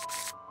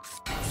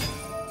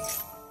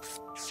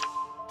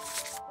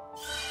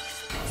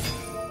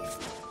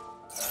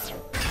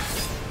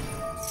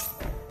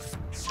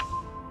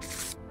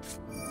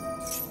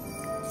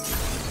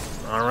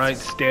 Alright,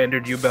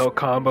 standard U-Bell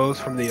combos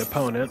from the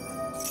opponent.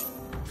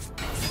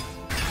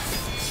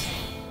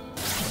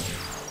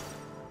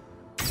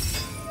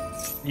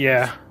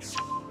 Yeah.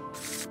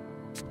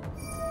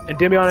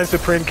 Endymion and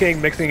Supreme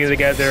King mixing it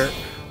together,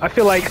 I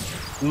feel like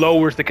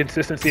lowers the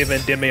consistency of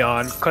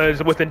Endymion,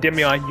 because with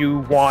Endymion you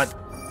want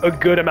a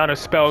good amount of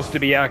spells to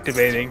be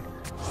activating.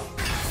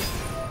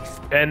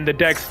 And the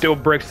deck still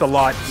bricks a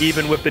lot,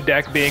 even with the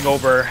deck being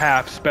over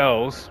half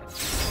spells.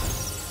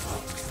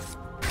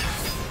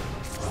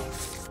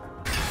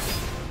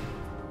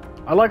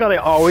 I like how they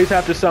always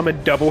have to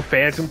summon double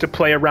Phantom to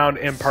play around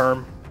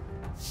Imperm.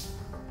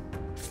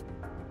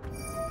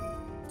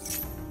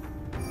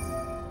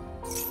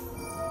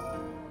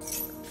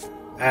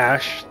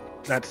 Ash.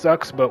 That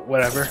sucks, but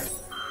whatever.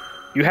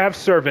 You have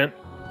Servant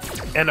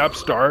and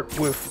Upstart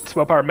with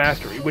Spell Power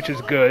Mastery, which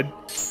is good.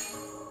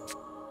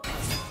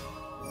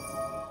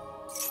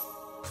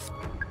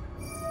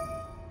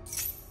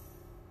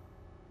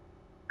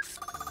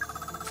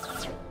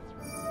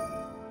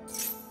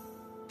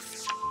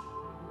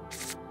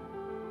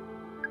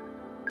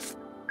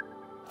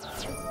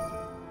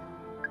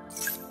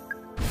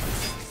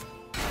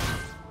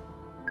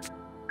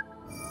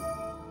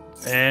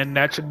 And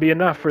that should be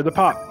enough for the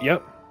pop,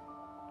 yep.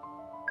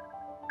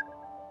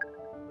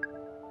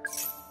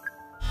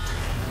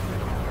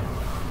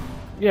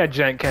 Yeah,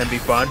 Jank can be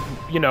fun,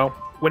 you know,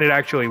 when it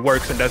actually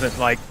works and doesn't,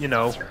 like, you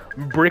know,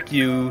 brick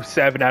you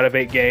 7 out of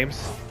 8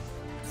 games.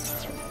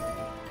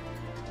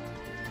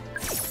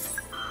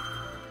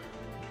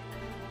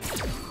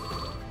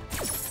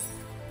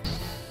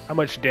 How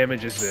much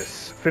damage is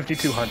this?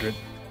 5,200.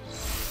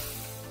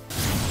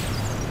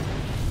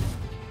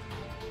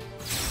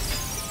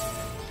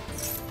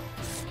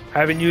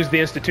 Haven't used the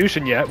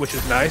Institution yet, which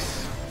is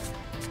nice.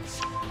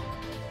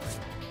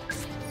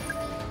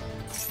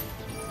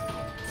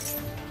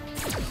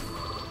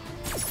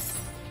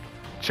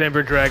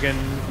 Chamber Dragon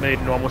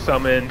made normal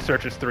summon,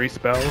 searches 3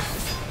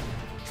 spells.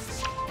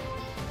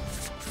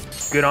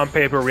 Good on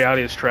paper,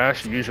 reality is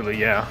trash. Usually,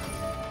 yeah.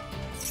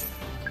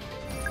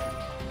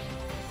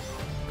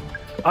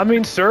 I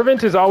mean,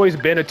 Servant has always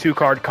been a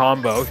 2-card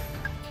combo.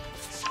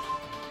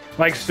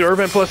 Like,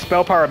 Servant plus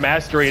Spell Power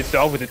Mastery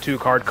itself is a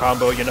 2-card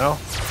combo, you know?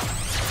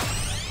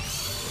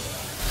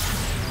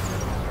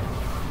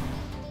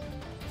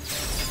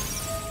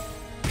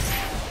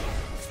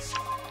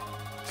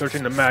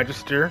 Searching the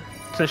Magister,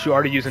 since you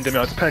already used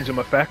Endymion's Pendulum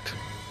effect.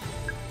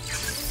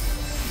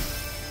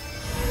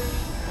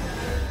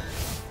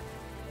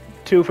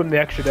 Two from the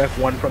extra deck,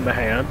 one from the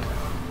hand.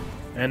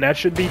 And that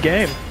should be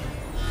game.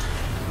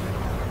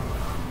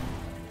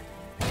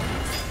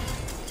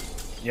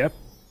 Yep.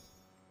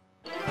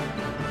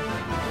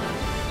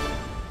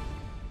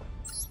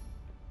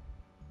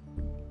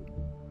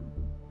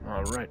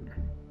 Alright.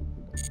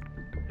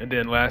 And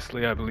then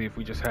lastly, I believe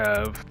we just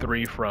have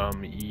 3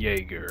 from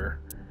Jaeger.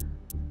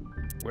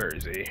 Where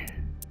is he?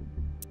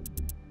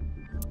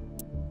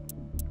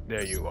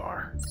 There you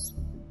are.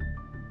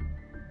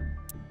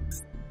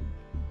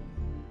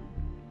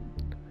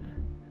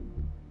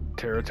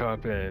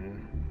 Terratop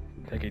and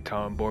Teki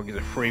Tomborg is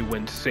a free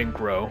win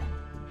synchro.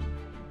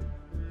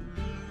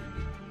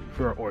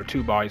 Or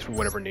 2 bodies for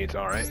whatever needs,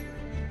 alright.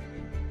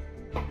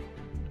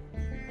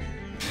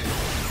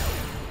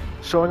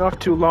 Showing off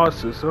 2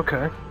 losses,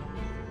 okay.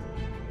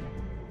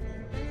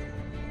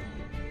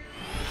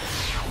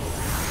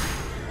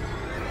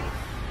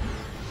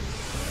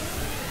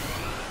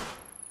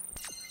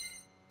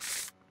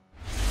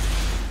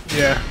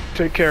 Yeah,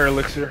 take care,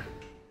 Elixir.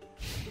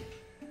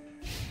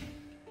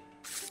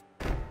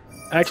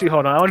 Actually,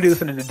 hold on. I want to do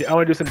this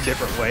in a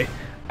different way.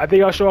 I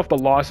think I'll show off the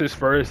losses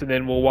first, and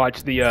then we'll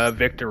watch the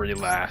victory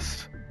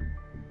last.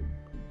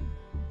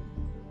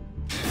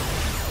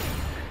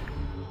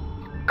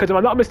 Because if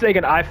I'm not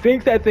mistaken, I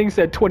think that thing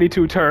said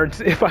 22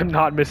 turns, if I'm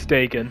not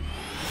mistaken.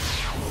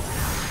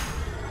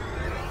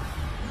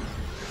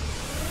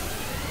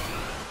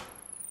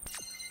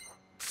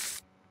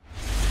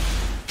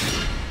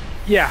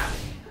 Yeah,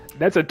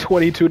 that's a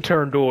 22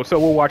 turn duel, so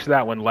we'll watch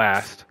that one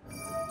last.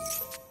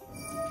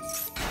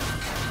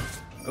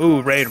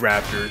 Ooh, Raid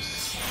Raptors.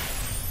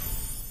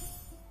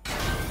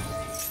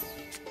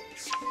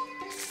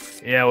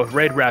 Yeah, with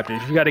Raid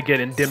Raptors, you gotta get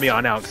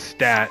Endymion out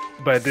stat,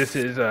 but this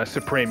is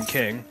Supreme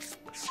King.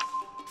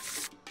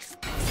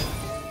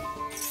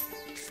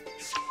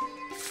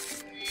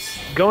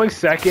 Going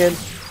second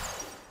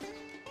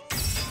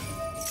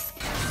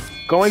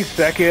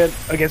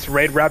against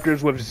Raid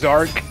Raptors with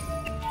Zark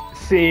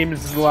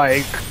seems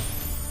like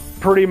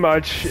pretty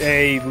much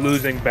a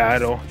losing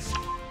battle.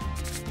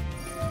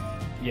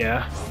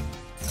 Yeah.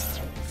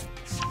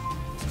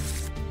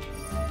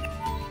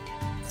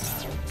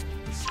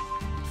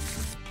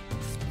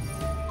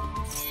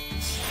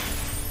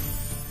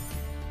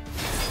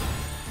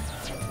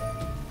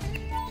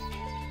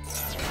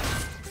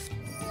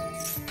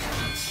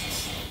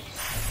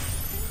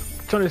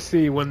 Trying to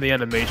see when the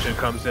animation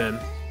comes in.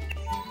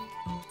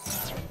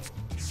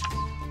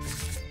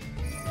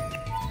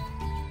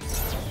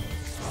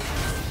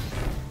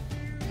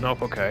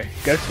 Nope, okay.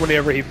 Guess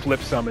whenever he flip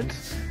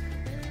summons.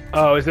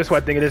 Oh, is this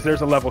what I think it is?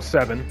 There's a level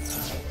 7.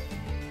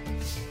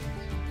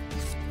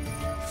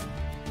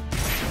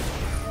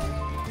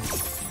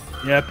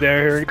 Yep,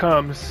 here he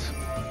comes.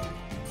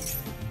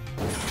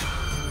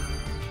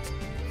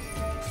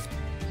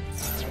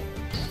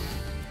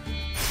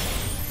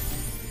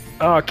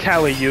 Oh,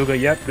 Kali Yuga,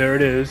 yep, there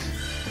it is.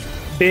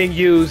 Being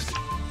used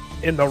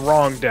in the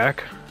wrong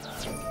deck.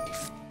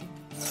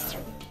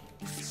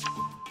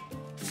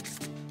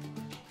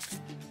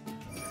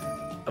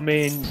 I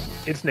mean,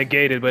 it's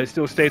negated, but it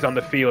still stays on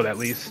the field at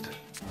least.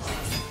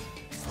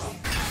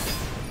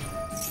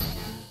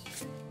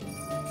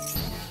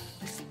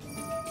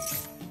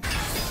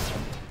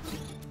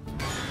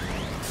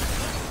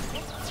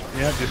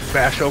 Yeah, just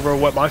bash over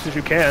what monsters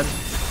you can.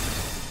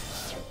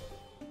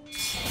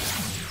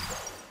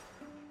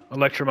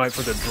 Electromite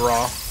for the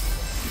draw.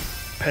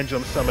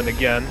 Pendulum summon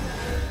again.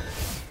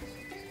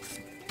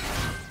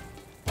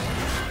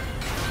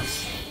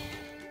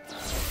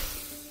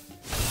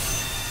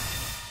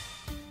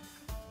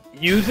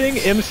 Using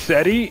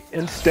Imseti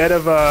instead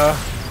of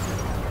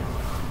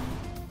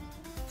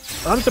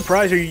I'm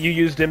surprised you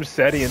used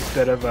Imseti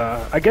instead of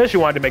I guess you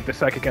wanted to make the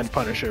Psychic End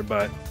Punisher,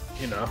 but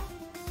you know.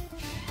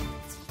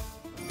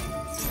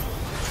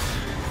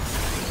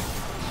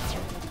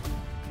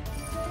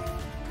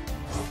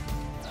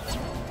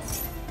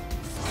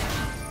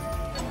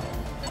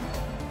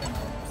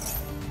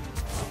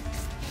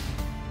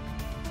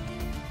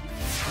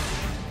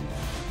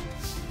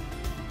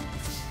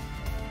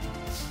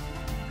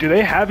 Do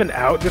they have an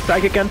out, the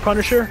Psychic End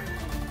Punisher?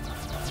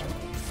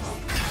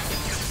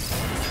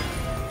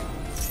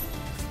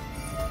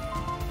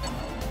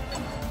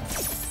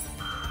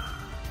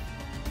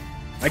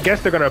 I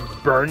guess they're gonna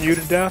burn you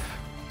to death.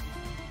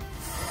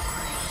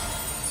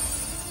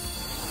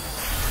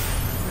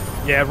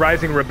 Yeah,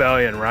 Rising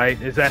Rebellion,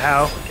 right? Is that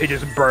how it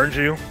just burns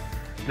you?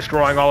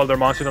 Destroying all of their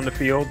monsters on the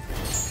field?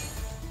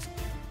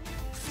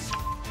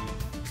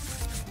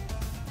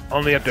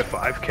 Only up to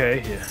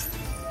 5k? Yeah.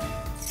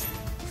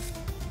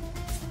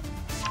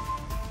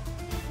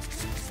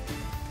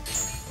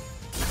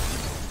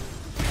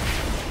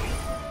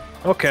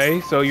 Okay,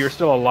 so you're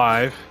still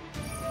alive.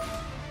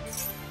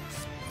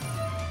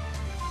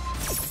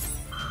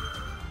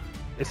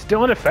 It's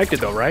still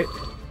unaffected though, right?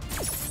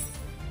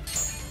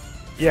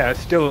 Yeah, it's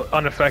still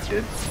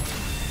unaffected.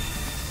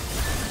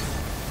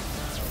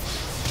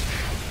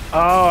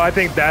 Oh, I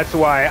think that's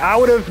why. I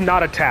would have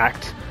not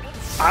attacked.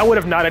 I would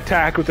have not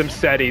attacked with him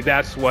SETI.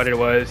 That's what it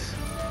was.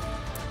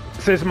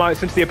 Since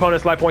the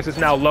opponent's life points is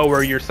now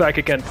lower, your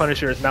Psychic End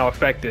Punisher is now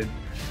affected.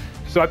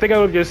 So I think I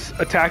would just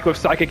attack with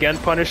Psychic End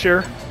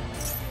Punisher.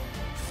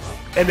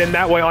 And then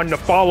that way on the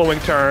following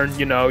turn,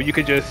 you know, you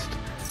could just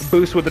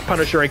boost with the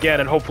Punisher again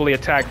and hopefully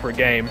attack for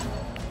game.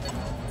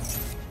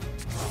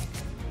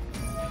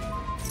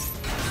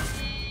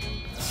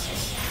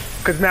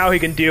 Because now he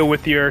can deal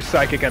with your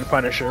Psychic End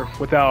Punisher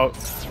without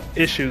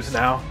issues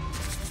now.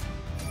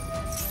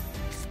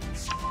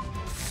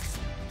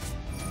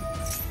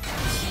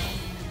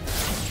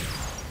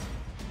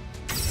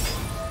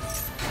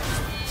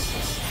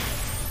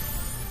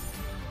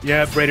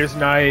 Yeah, Raider's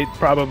Knight,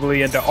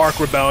 probably into Arc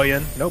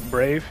Rebellion. Nope,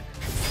 Brave.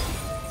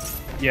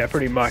 Yeah,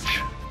 pretty much.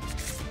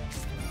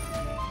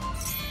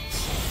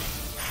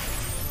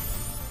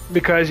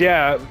 Because,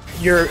 yeah,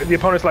 the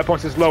opponent's life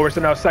points is lower,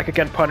 so now Psychic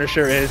End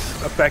Punisher is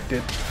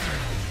affected.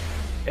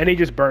 And he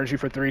just burns you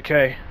for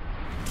 3k.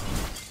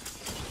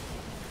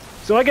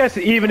 So I guess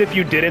even if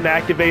you didn't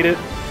activate it,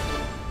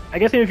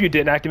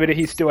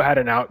 he still had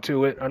an out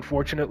to it,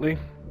 unfortunately.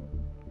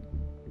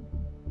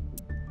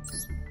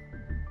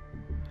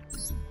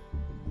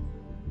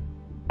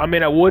 I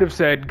mean, I would have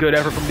said good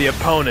effort from the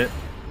opponent.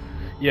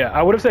 Yeah,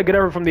 I would have said good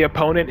effort from the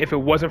opponent if it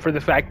wasn't for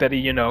the fact that he,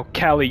 you know,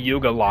 Kali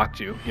Yuga locked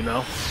you, you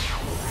know?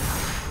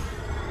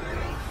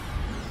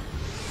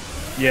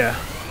 Yeah.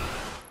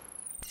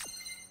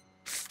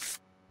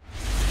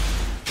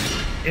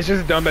 It's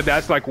just dumb that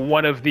that's like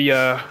one of the,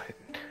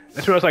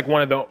 that's really like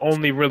one of the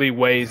only really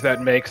ways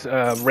that makes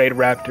Raid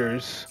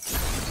Raptors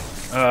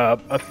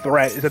a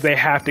threat, is that they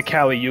have to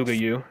Kali Yuga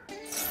you.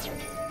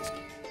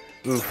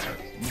 Oof.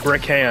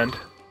 Brick hand.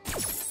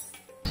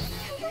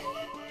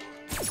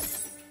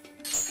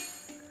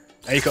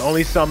 And you can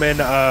only summon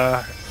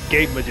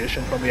Gate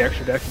Magician from the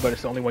extra deck, but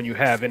it's the only one you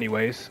have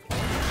anyways.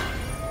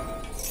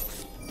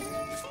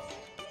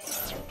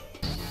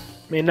 I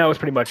mean, that was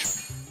pretty much...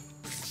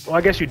 Well,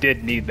 I guess you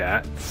did need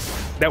that.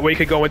 That way you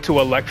could go into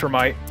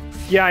Electromite.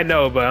 Yeah, I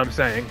know, but I'm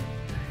saying.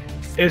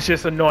 It's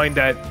just annoying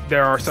that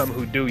there are some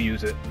who do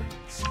use it.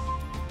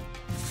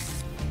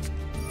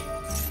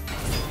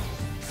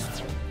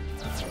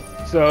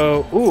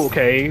 So, ooh,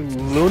 okay.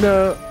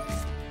 Luna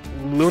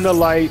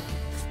Light.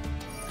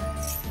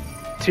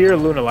 Tier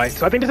Luna Light.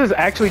 So I think this is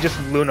actually just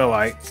Luna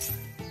Light.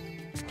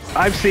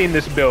 I've seen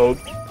this build.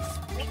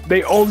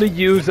 They only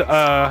use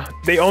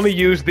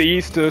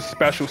these to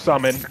special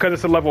summon because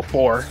it's a level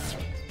 4.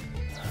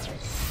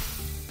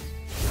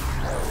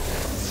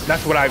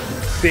 That's what I've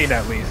seen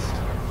at least.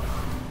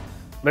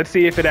 Let's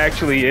see if it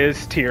actually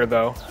is tier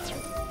though.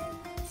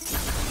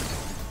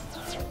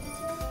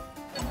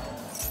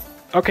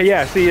 Okay,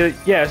 yeah, see,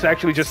 yeah, it's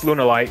actually just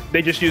Luna Light.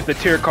 They just use the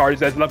tier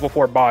cards as level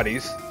 4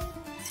 bodies.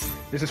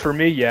 This is for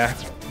me, yeah.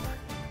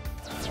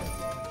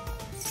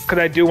 Because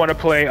I do want to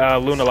play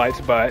Luna Lights,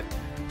 but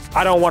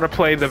I don't want to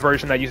play the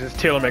version that uses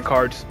tier limit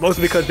cards,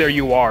 mostly because they're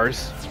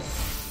URs.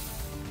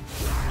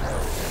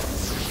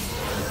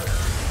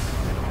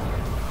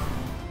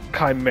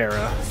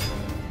 Chimera.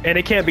 And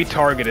it can't be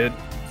targeted.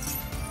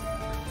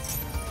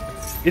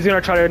 He's going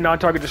to try to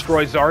non-target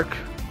destroy Zark.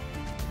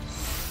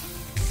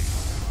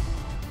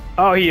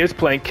 Oh, he is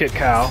playing Kit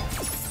Cow.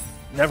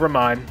 Never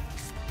mind.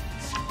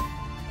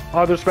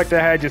 All the respect I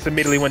had just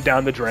immediately went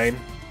down the drain.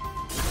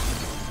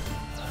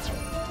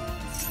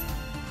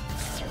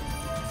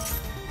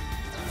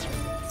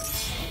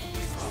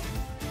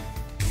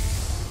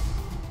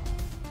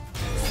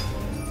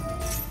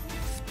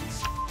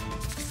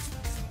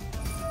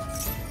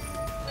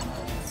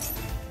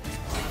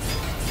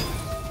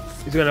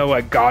 He's gonna,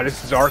 like, Goddess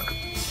Zark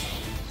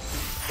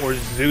or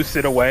Zeus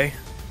it away.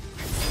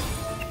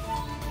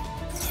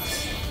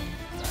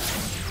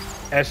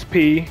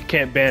 SP,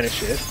 can't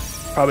banish it.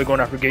 Probably going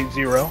after gate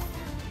 0.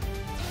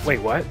 Wait,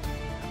 what?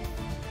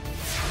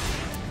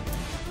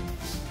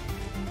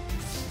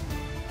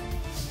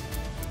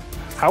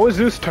 How is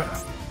Zeus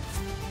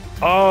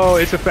Oh,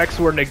 its effects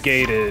were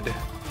negated.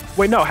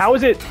 Wait, no, how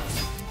is it?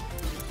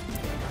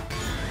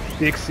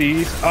 The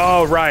Exceeds?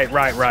 Oh, right.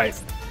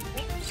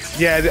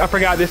 Yeah, I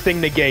forgot this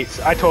thing negates.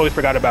 I totally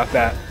forgot about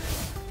that.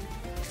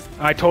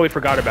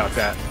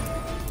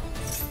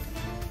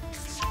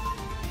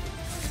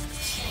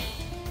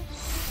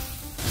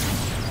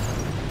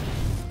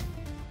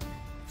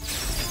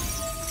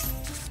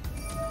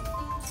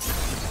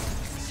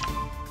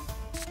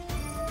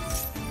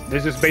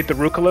 Does this bait the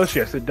Rukalos?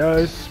 Yes, it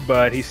does,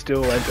 but he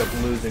still ends up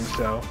losing,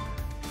 so...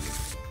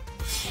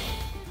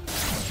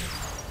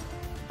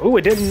 Ooh,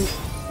 it didn't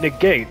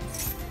negate.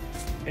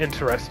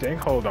 Interesting,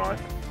 hold on.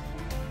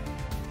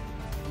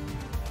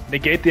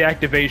 Negate the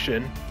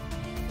activation.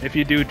 If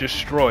you do,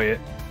 destroy it.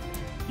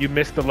 You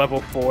missed the level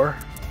 4.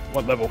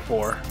 What level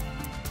 4?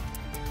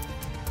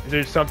 Is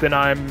there something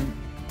I'm...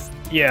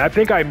 Yeah, I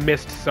think I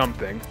missed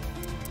something.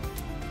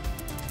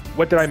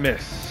 What did I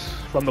miss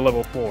from the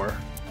level 4?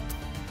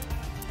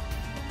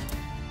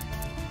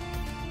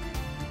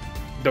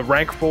 The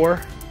rank 4?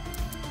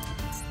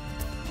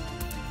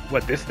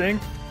 What, this thing?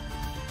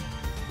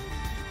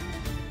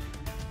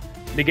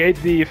 Negate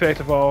the effect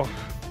of all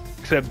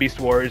except Beast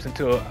Warriors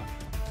until...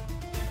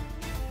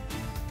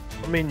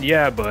 I mean,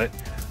 yeah, but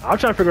I'm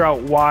trying to figure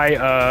out why,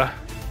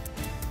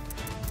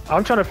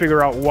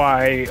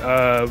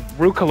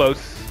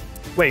 Rukalos...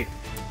 Wait.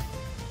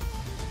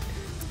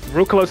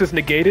 Rukalos is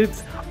negated?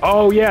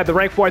 Oh, yeah, the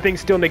rank 4 I think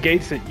still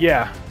negates it,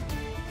 yeah.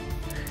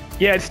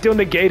 Yeah, it's still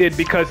negated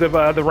because of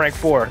the rank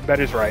 4. That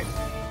is right.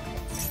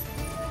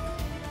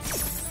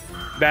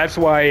 That's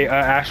why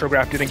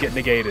Astrograph didn't get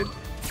negated.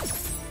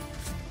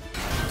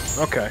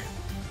 Okay.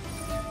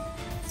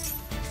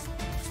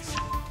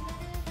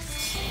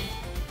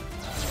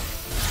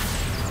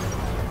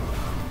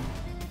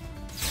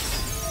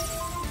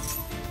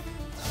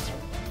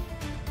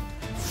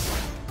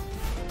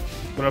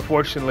 But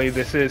unfortunately,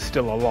 this is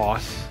still a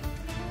loss.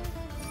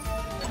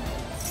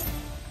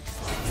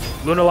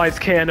 Lunalight's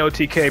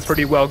KNOTK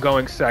pretty well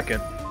going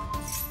second.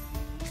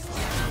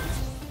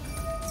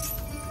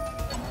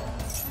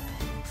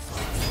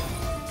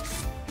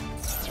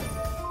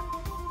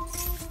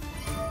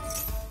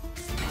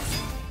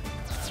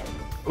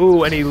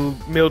 Ooh, and he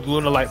milled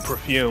Lunalight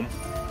Perfume.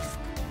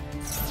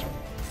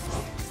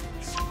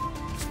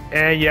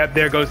 And yep,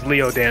 there goes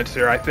Leo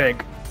Dancer, I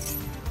think.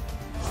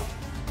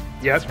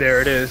 Yep,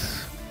 there it is.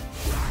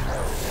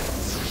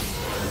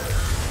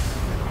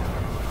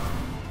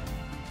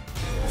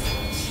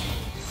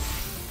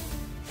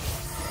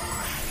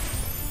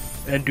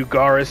 And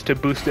Dugaris to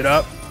boost it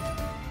up.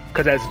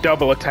 Because that's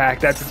double attack,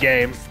 that's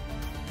game.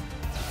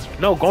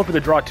 No, going for the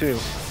draw too.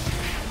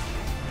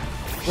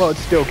 Well, it's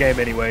still game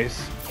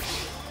anyways.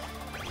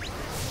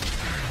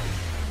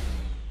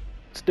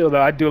 Still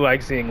though, I do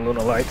like seeing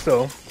Lunalight,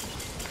 so...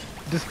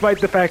 Despite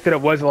the fact that it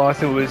was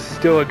lost, it was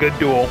still a good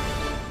duel.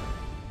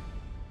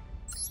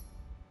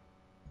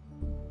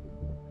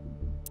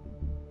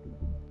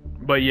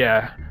 But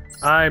yeah,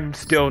 I'm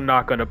still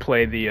not gonna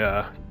play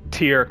the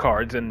tier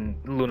cards in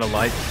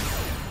Lunalight.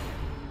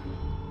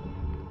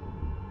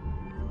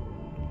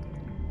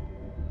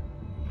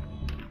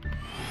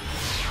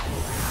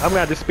 I'm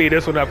gonna have to speed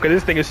this one up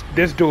because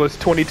this duel is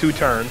 22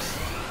 turns.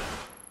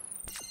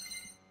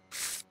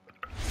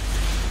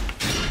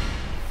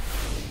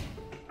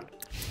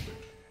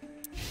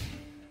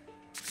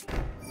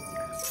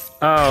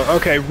 Oh,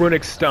 okay,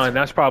 Runic Stun,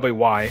 that's probably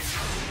why.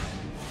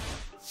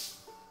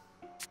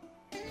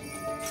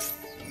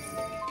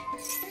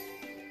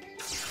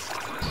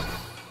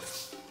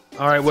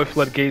 Alright, what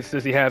floodgates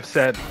does he have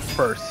set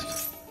first?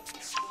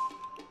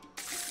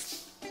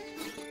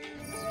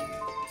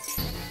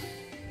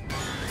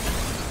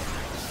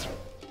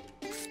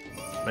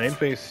 Main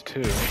phase 2,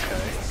 okay.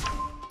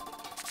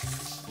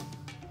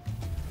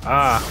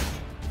 Ah.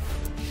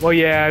 Well,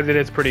 yeah, it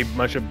is pretty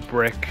much a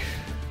brick.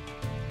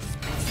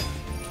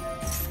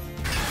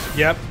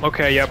 Yep,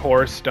 okay, yep,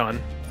 Horus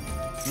stun.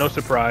 No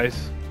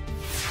surprise.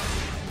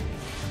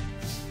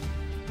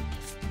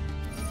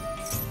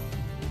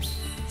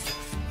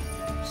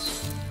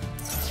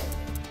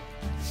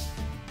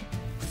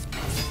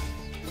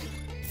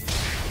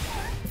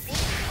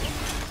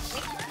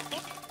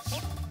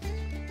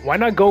 Why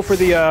not go for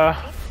the,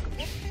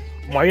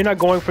 why are you not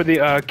going for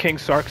the, King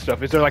Sark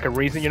stuff? Is there, like, a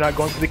reason you're not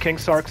going for the King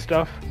Sark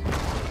stuff?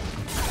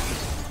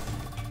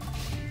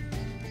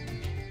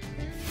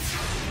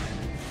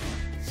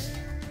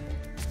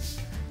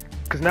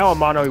 Because now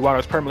Amano Iwata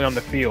is permanently on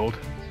the field.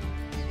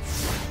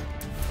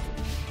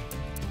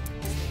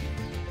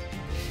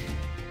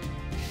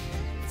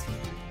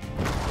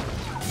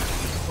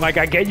 Like,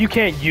 I get you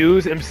can't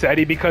use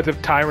Imseti because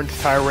of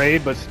Tyrant's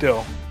Tirade, but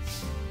still.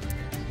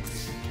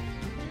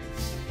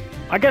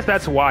 I guess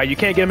that's why. You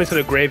can't get him into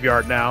the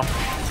graveyard now.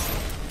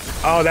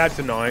 Oh, that's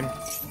annoying.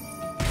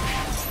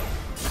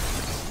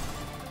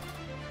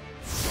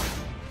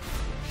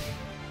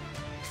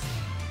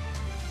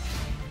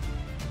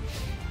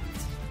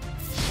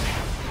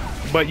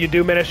 But you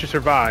do manage to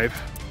survive.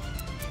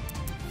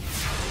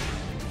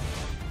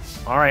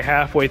 Alright,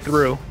 halfway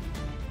through.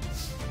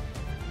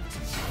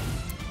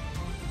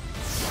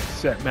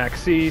 Set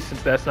Maxi,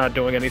 since that's not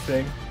doing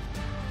anything.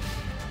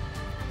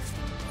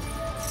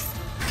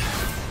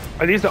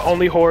 Are these the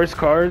only Horus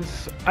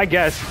cards? I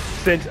guess,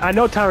 since I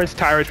know Tyrant's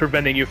Tire is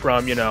preventing you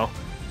from, you know,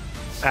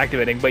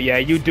 activating, but yeah,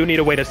 you do need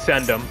a way to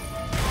send them.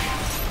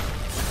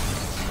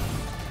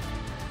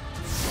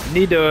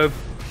 Need to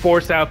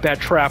force out that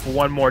trap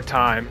one more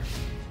time.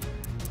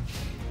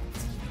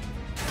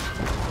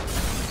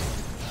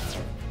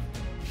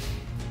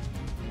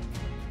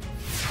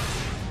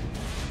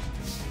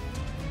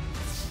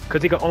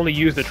 Because he can only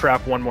use the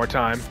trap one more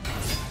time.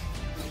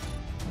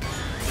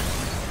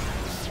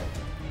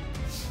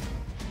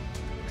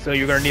 So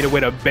you're gonna need a way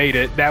to bait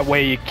it. That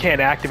way you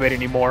can't activate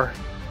anymore.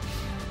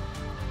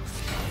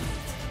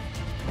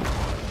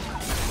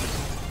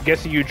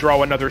 Guessing you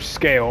draw another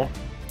scale.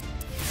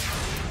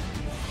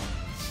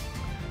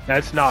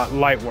 That's not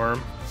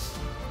Lightworm.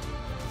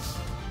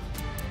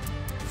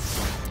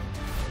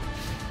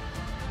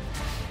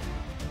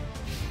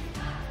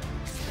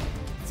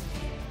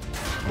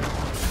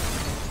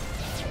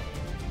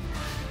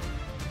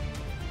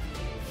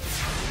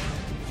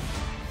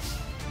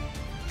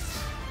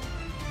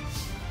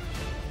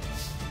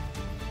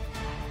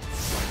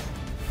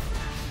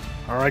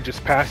 Alright,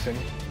 just passing.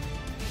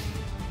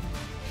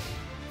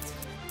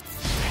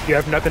 You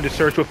have nothing to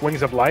search with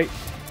Wings of Light?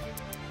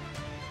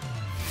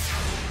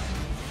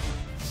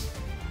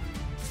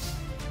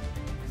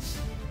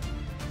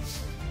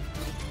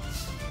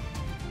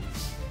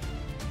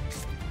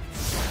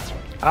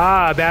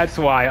 Ah, that's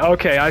why.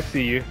 Okay, I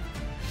see you.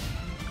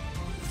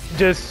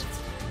 Just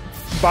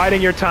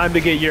biding your time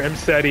to get your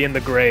Imseti in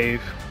the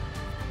grave.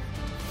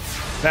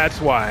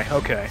 That's why.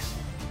 Okay.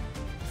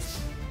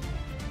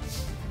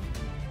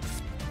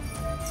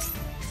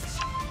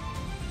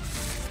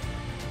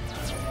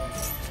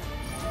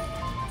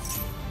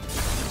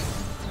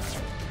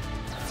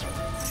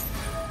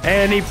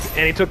 And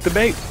he took the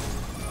bait.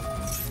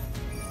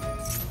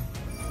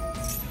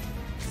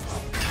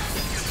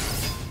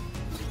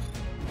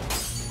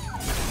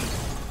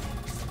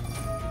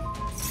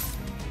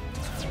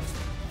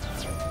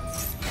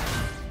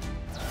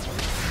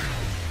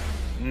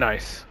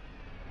 Nice.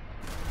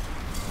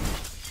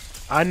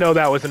 I know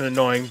that was an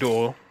annoying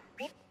duel.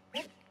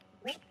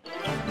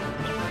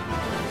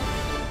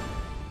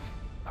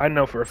 I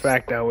know for a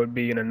fact that would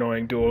be an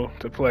annoying duel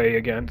to play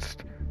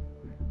against.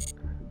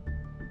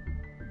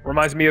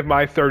 Reminds me of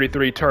my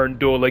 33 turn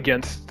duel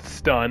against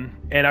Stun,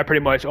 and I pretty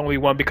much only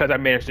won because I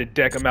managed to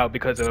deck him out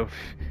because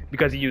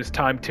he used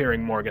time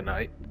tearing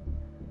Morganite.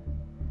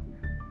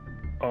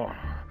 Oh.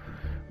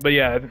 But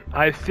yeah,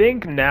 I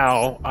think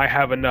now I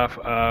have enough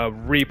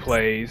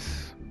replays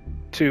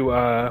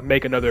to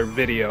make another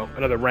video,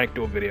 another rank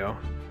duel video.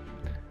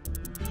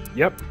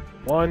 Yep,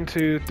 1,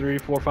 2, 3,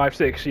 4, 5,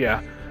 6,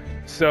 yeah.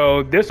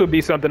 So this will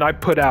be something I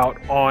put out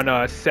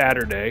on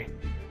Saturday.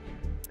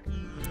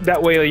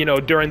 That way, you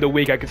know, during the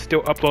week I can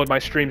still upload my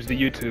streams to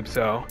YouTube.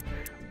 So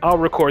I'll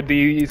record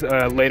these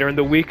later in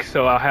the week,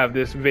 so I'll have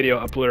this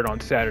video uploaded on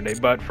Saturday.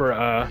 But for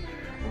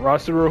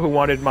Rosaru, who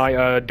wanted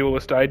my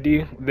duelist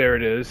ID, there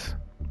it is.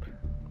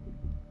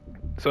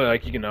 So,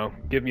 like, you know,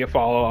 give me a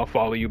follow, I'll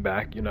follow you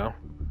back, you know.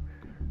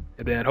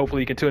 And then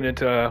hopefully you can tune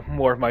into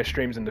more of my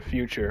streams in the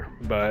future.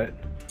 But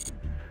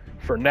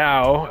for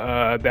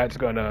now, that's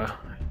gonna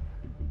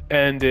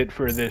end it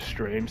for this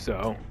stream.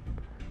 So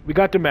we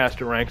got to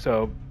Master Rank,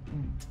 so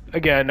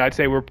again, I'd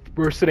say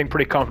we're sitting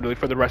pretty comfortably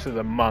for the rest of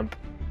the month.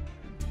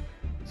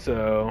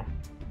 So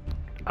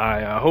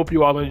I hope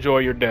you all enjoy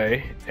your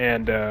day,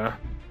 and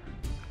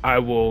I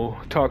will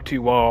talk to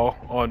you all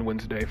on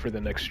Wednesday for the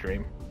next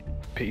stream.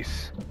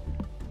 Peace.